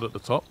 the HUD at the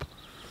top.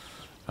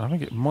 And I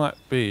think it might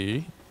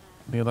be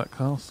near that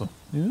castle.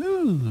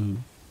 Ooh.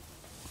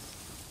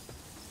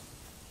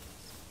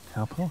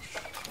 How posh.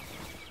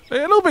 A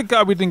little bit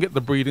gutted we didn't get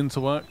the breeding to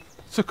work.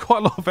 Took quite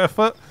a lot of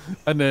effort.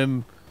 And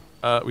then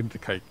we need the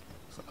cake.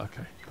 So,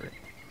 okay, great.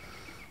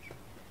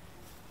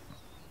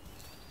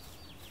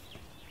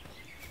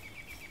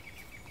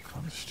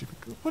 Kind of stupid.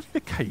 What do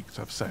you need a cake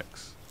to have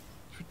sex?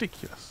 It's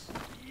ridiculous.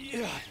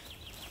 Yeah.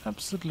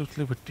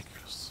 Absolutely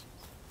ridiculous.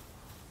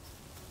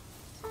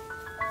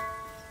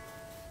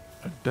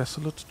 A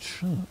desolate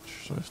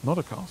church. So it's not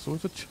a castle,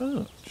 it's a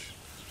church.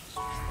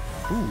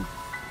 Ooh.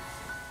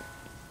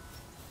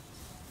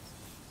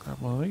 Grab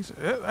one of these.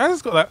 It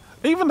has got that.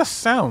 Even the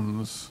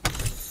sounds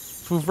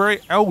feel very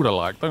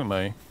elder-like, don't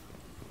they?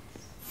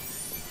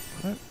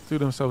 They don't do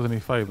themselves any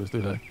favours, do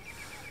they?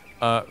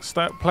 Player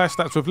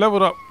stats, we've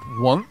leveled up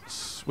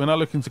once. We're now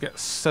looking to get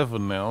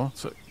 7 now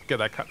to get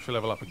that capture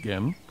level up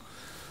again.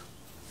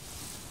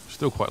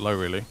 Still quite low,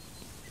 really.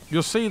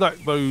 You'll see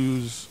like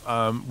those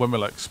when we're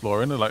like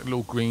exploring, they're like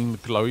little green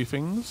glowy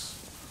things.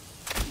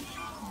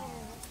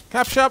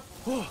 Capture!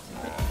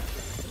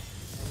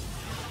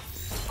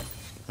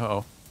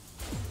 Uh-oh.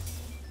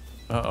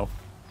 Uh-oh.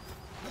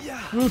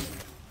 Yeah.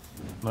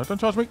 No, don't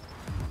charge me.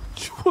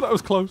 Oh, that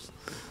was close.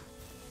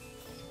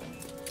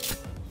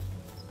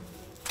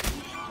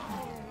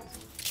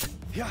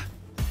 Yeah.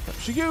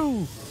 Capture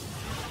you!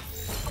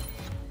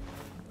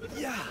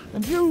 Yeah.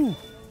 And you!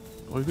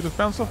 Or you could have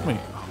bounced off me.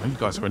 Oh, man, you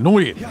guys are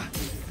annoying. Yeah.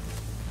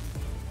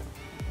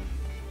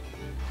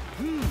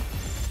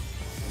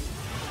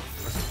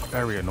 That's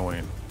very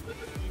annoying.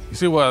 You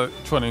see why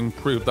trying to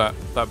improve that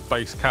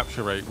base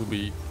capture rate would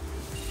be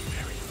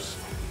very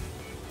useful.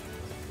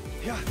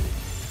 Yeah.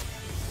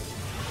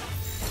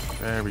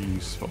 Very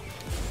useful.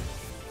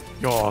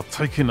 You're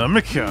taking a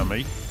mickey at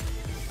me.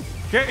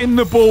 Get in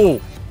the ball.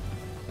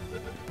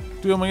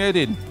 Do my head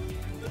in.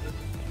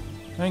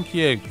 Thank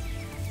you.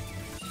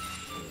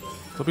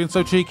 Stop being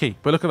so cheeky.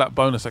 But look at that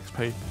bonus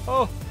XP.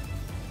 Oh.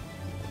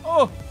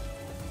 Oh.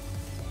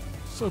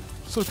 So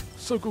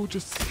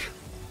gorgeous.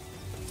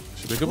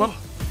 Should be a good one.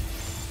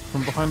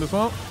 From behind as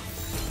well.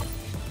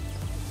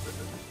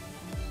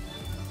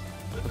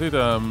 I did,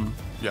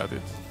 yeah, I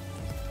did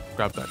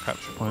grab that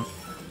capture point.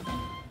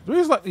 There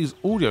is like these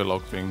audio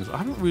log things I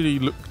haven't really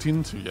looked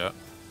into yet.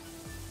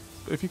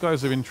 But if you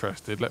guys are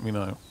interested, let me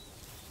know.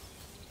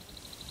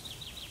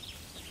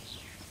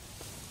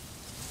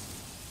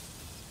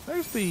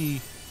 There's the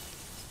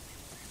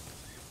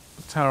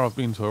tower I've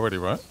been to already,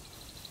 right?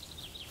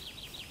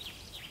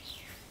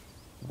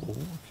 Oh,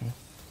 okay.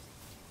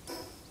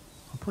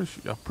 I'm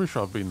pretty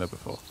sure I've been there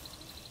before.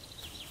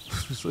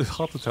 It's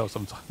hard to tell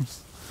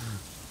sometimes.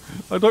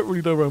 I don't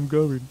really know where I'm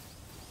going.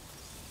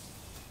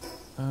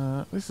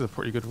 This is a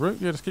pretty good route.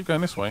 Yeah, just keep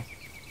going this way.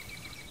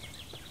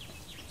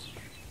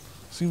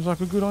 Seems like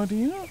a good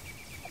idea.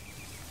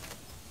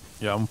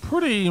 Yeah, I'm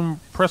pretty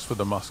impressed with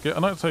the musket. I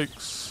know it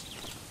takes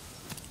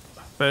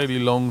a fairly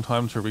long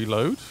time to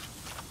reload,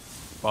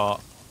 but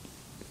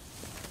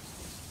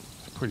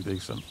it's pretty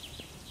decent.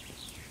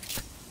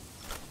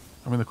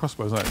 I mean, the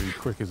crossbow's not really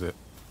quick, is it?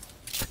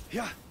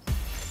 Yeah.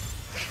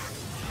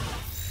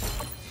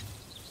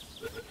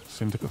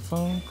 Syndicate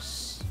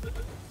thugs.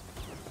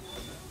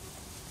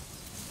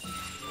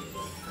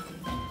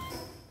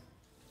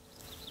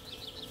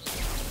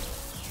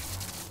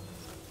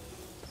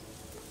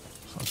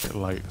 It's a bit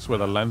late. That's where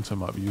the lantern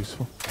might be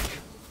useful.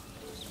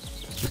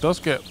 It does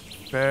get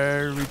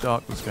very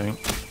dark this game.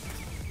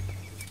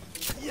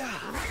 Yeah.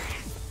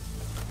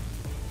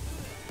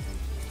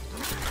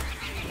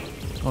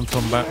 On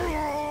Tombat.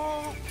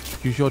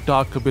 Use your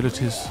dark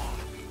abilities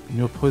and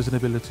your poison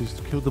abilities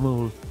to kill them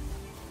all.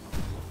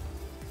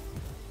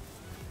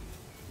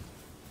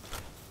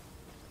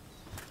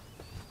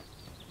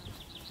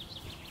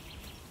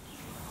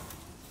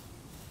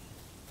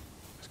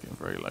 It's getting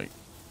very late.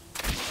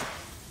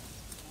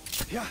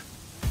 Yeah.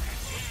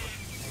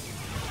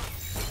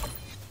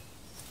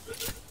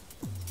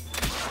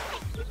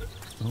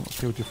 Oh, I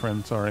killed your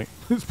friend, sorry.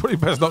 It's probably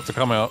best not to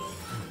come out.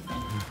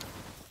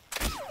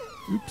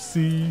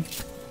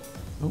 Oopsie.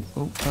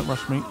 Oh, don't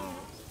rush me.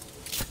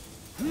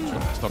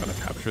 It's not going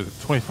to capture it.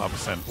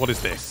 25%. What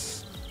is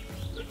this?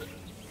 Do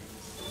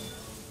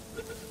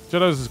you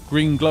know those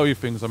green glowy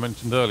things I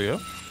mentioned earlier?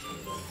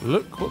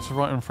 Look what's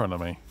right in front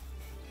of me.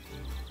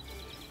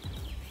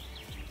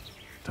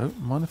 Don't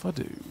mind if I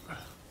do.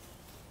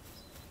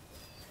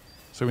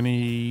 So we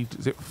need,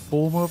 is it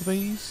 4 more of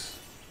these?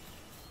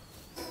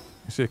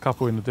 You see a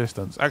couple in the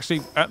distance.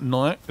 Actually, at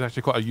night, it's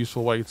actually quite a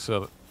useful way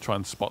to try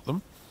and spot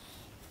them.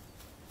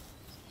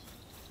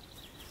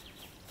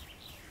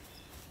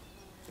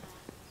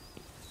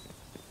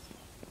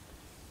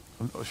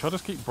 Should I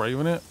just keep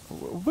braving it?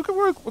 We've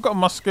got a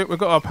musket, we've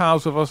got our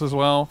pals with us as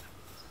well.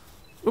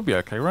 We'll be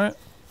okay, right?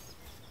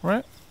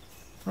 Right?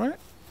 Right?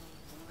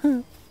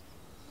 Yeah,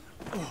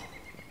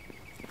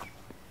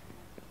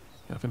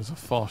 I think there's a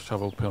fast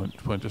travel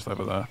point just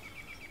over there.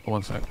 Oh,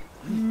 one sec.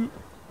 I'll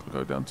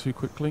go down too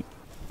quickly.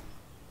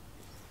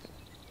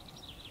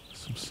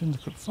 Some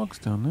syndicate thugs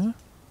down there.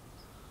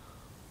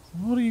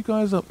 What are you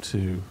guys up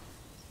to?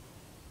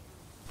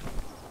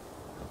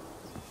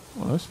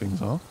 Well, those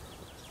things are.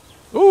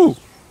 Ooh!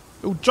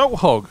 Little jolt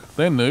hog.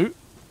 They're new.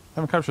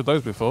 Haven't captured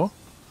those before.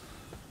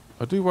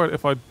 I do worry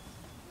if I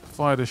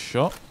fire this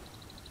shot,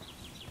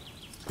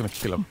 it's going to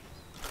kill him.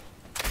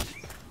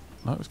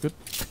 No, it's good.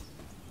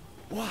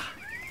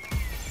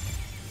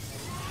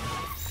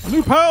 A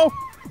new pal!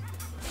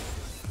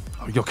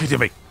 Oh, you're kidding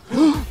me.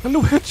 The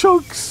little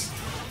hedgehogs!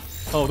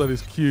 Oh, that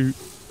is cute.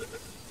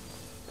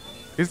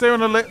 Is there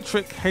an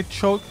electric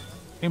hedgehog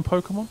in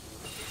Pokemon?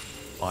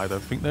 I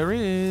don't think there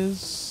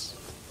is.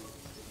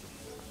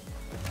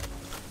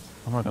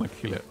 Am I going to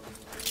kill it?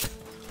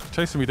 It's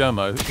chasing me down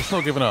though. It's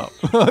not giving up.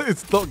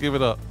 It's not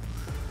giving up.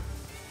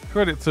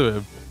 Credit to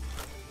him.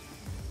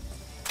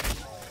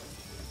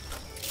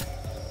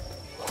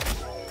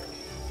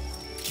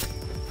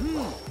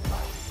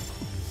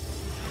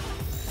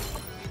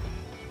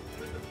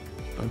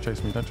 Don't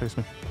chase me, don't chase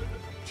me.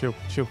 Chill,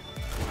 chill.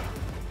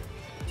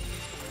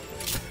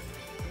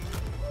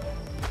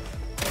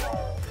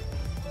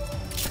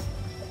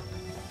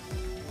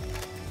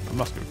 I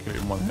must have killed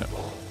him one hit.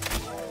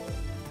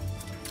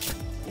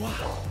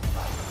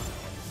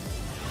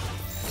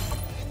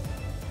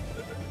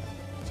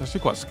 It's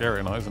actually quite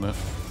scary now, isn't it?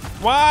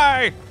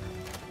 Why?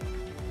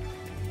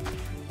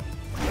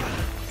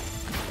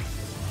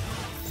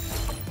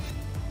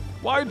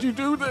 Why'd you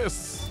do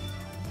this?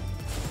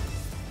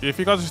 If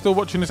you guys are still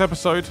watching this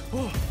episode,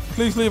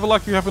 please leave a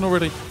like if you haven't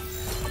already.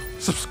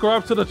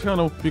 Subscribe to the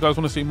channel if you guys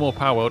want to see more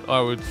Palworld.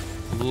 I would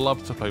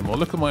love to play more.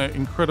 Look at my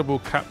incredible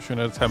capturing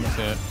attempts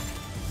here.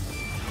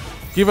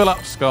 Give it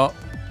up, Scott.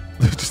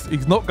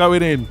 He's not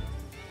going in.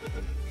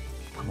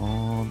 Come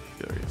on.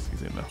 There he is.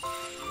 He's in there.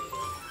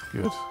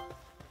 Good.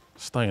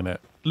 Stay in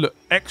it. Look,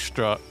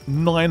 extra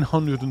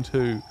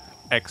 902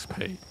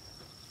 XP.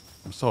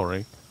 I'm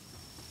sorry.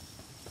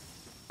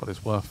 But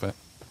it's worth it.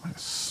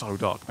 It's so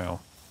dark now.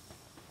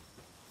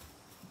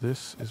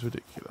 This is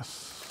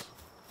ridiculous.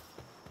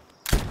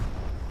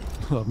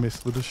 I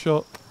missed with a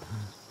shot.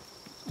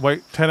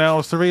 Wait 10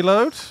 hours to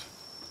reload?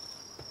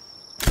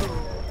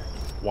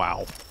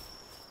 Wow.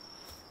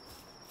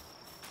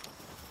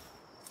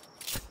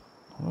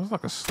 That was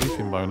like a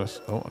sleeping bonus.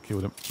 Oh, I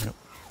killed him. Yep.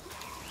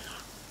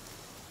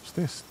 What's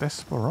this?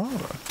 Desperado.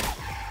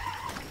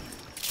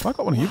 Have I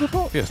got one of you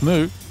before? Yes,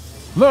 new.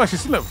 No, I've actually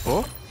seen that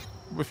before.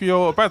 If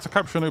you're about to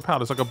capture a new pal,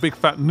 there's like a big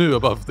fat new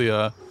above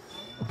the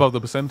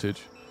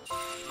percentage.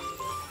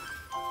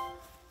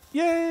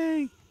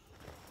 Yay!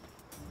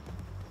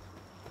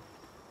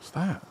 What's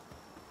that?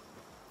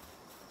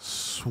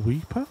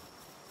 Sweeper?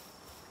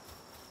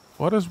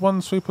 Why does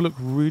one sweeper look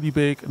really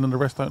big and then the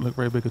rest don't look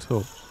very big at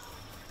all?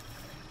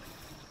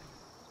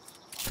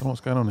 I don't know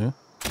what's going on here.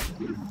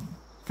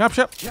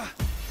 Capture! Yeah.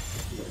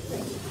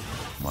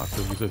 Might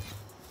feel you do.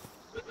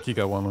 Can you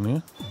go one on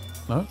here?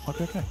 No?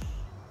 Okay, okay.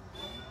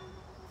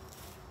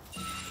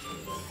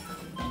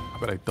 I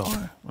bet they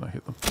die when I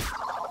hit them.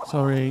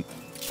 Sorry.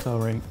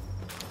 Sorry.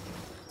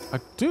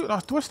 Do I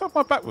still have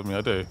my back with me?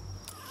 I do.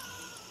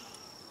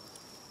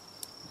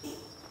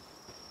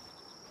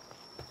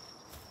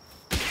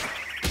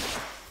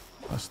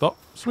 Stop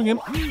swinging.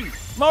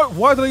 No,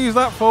 why did I use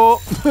that for?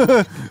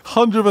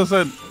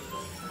 100%.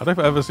 I don't know if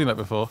I've ever seen that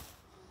before.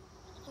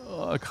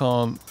 Oh, I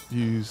can't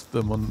use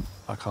them on.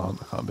 I can't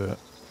do it.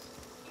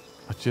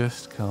 I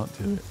just can't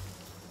do it.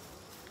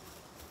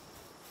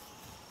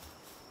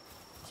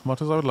 As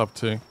much as I would love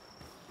to,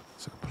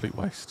 it's a complete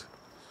waste.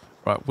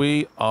 Right,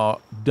 we are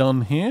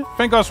done here.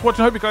 Thank you guys for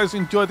watching. I hope you guys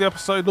enjoyed the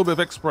episode. A little bit of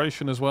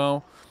exploration as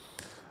well.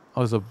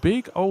 Oh, there's a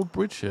big old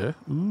bridge here.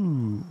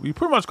 Ooh, we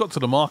pretty much got to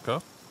the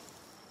marker.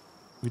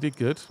 We did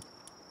good.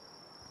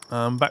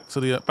 Back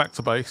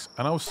to base,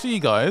 and I'll see you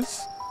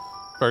guys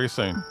very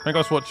soon. Thank you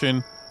guys for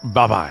watching.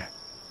 Bye bye.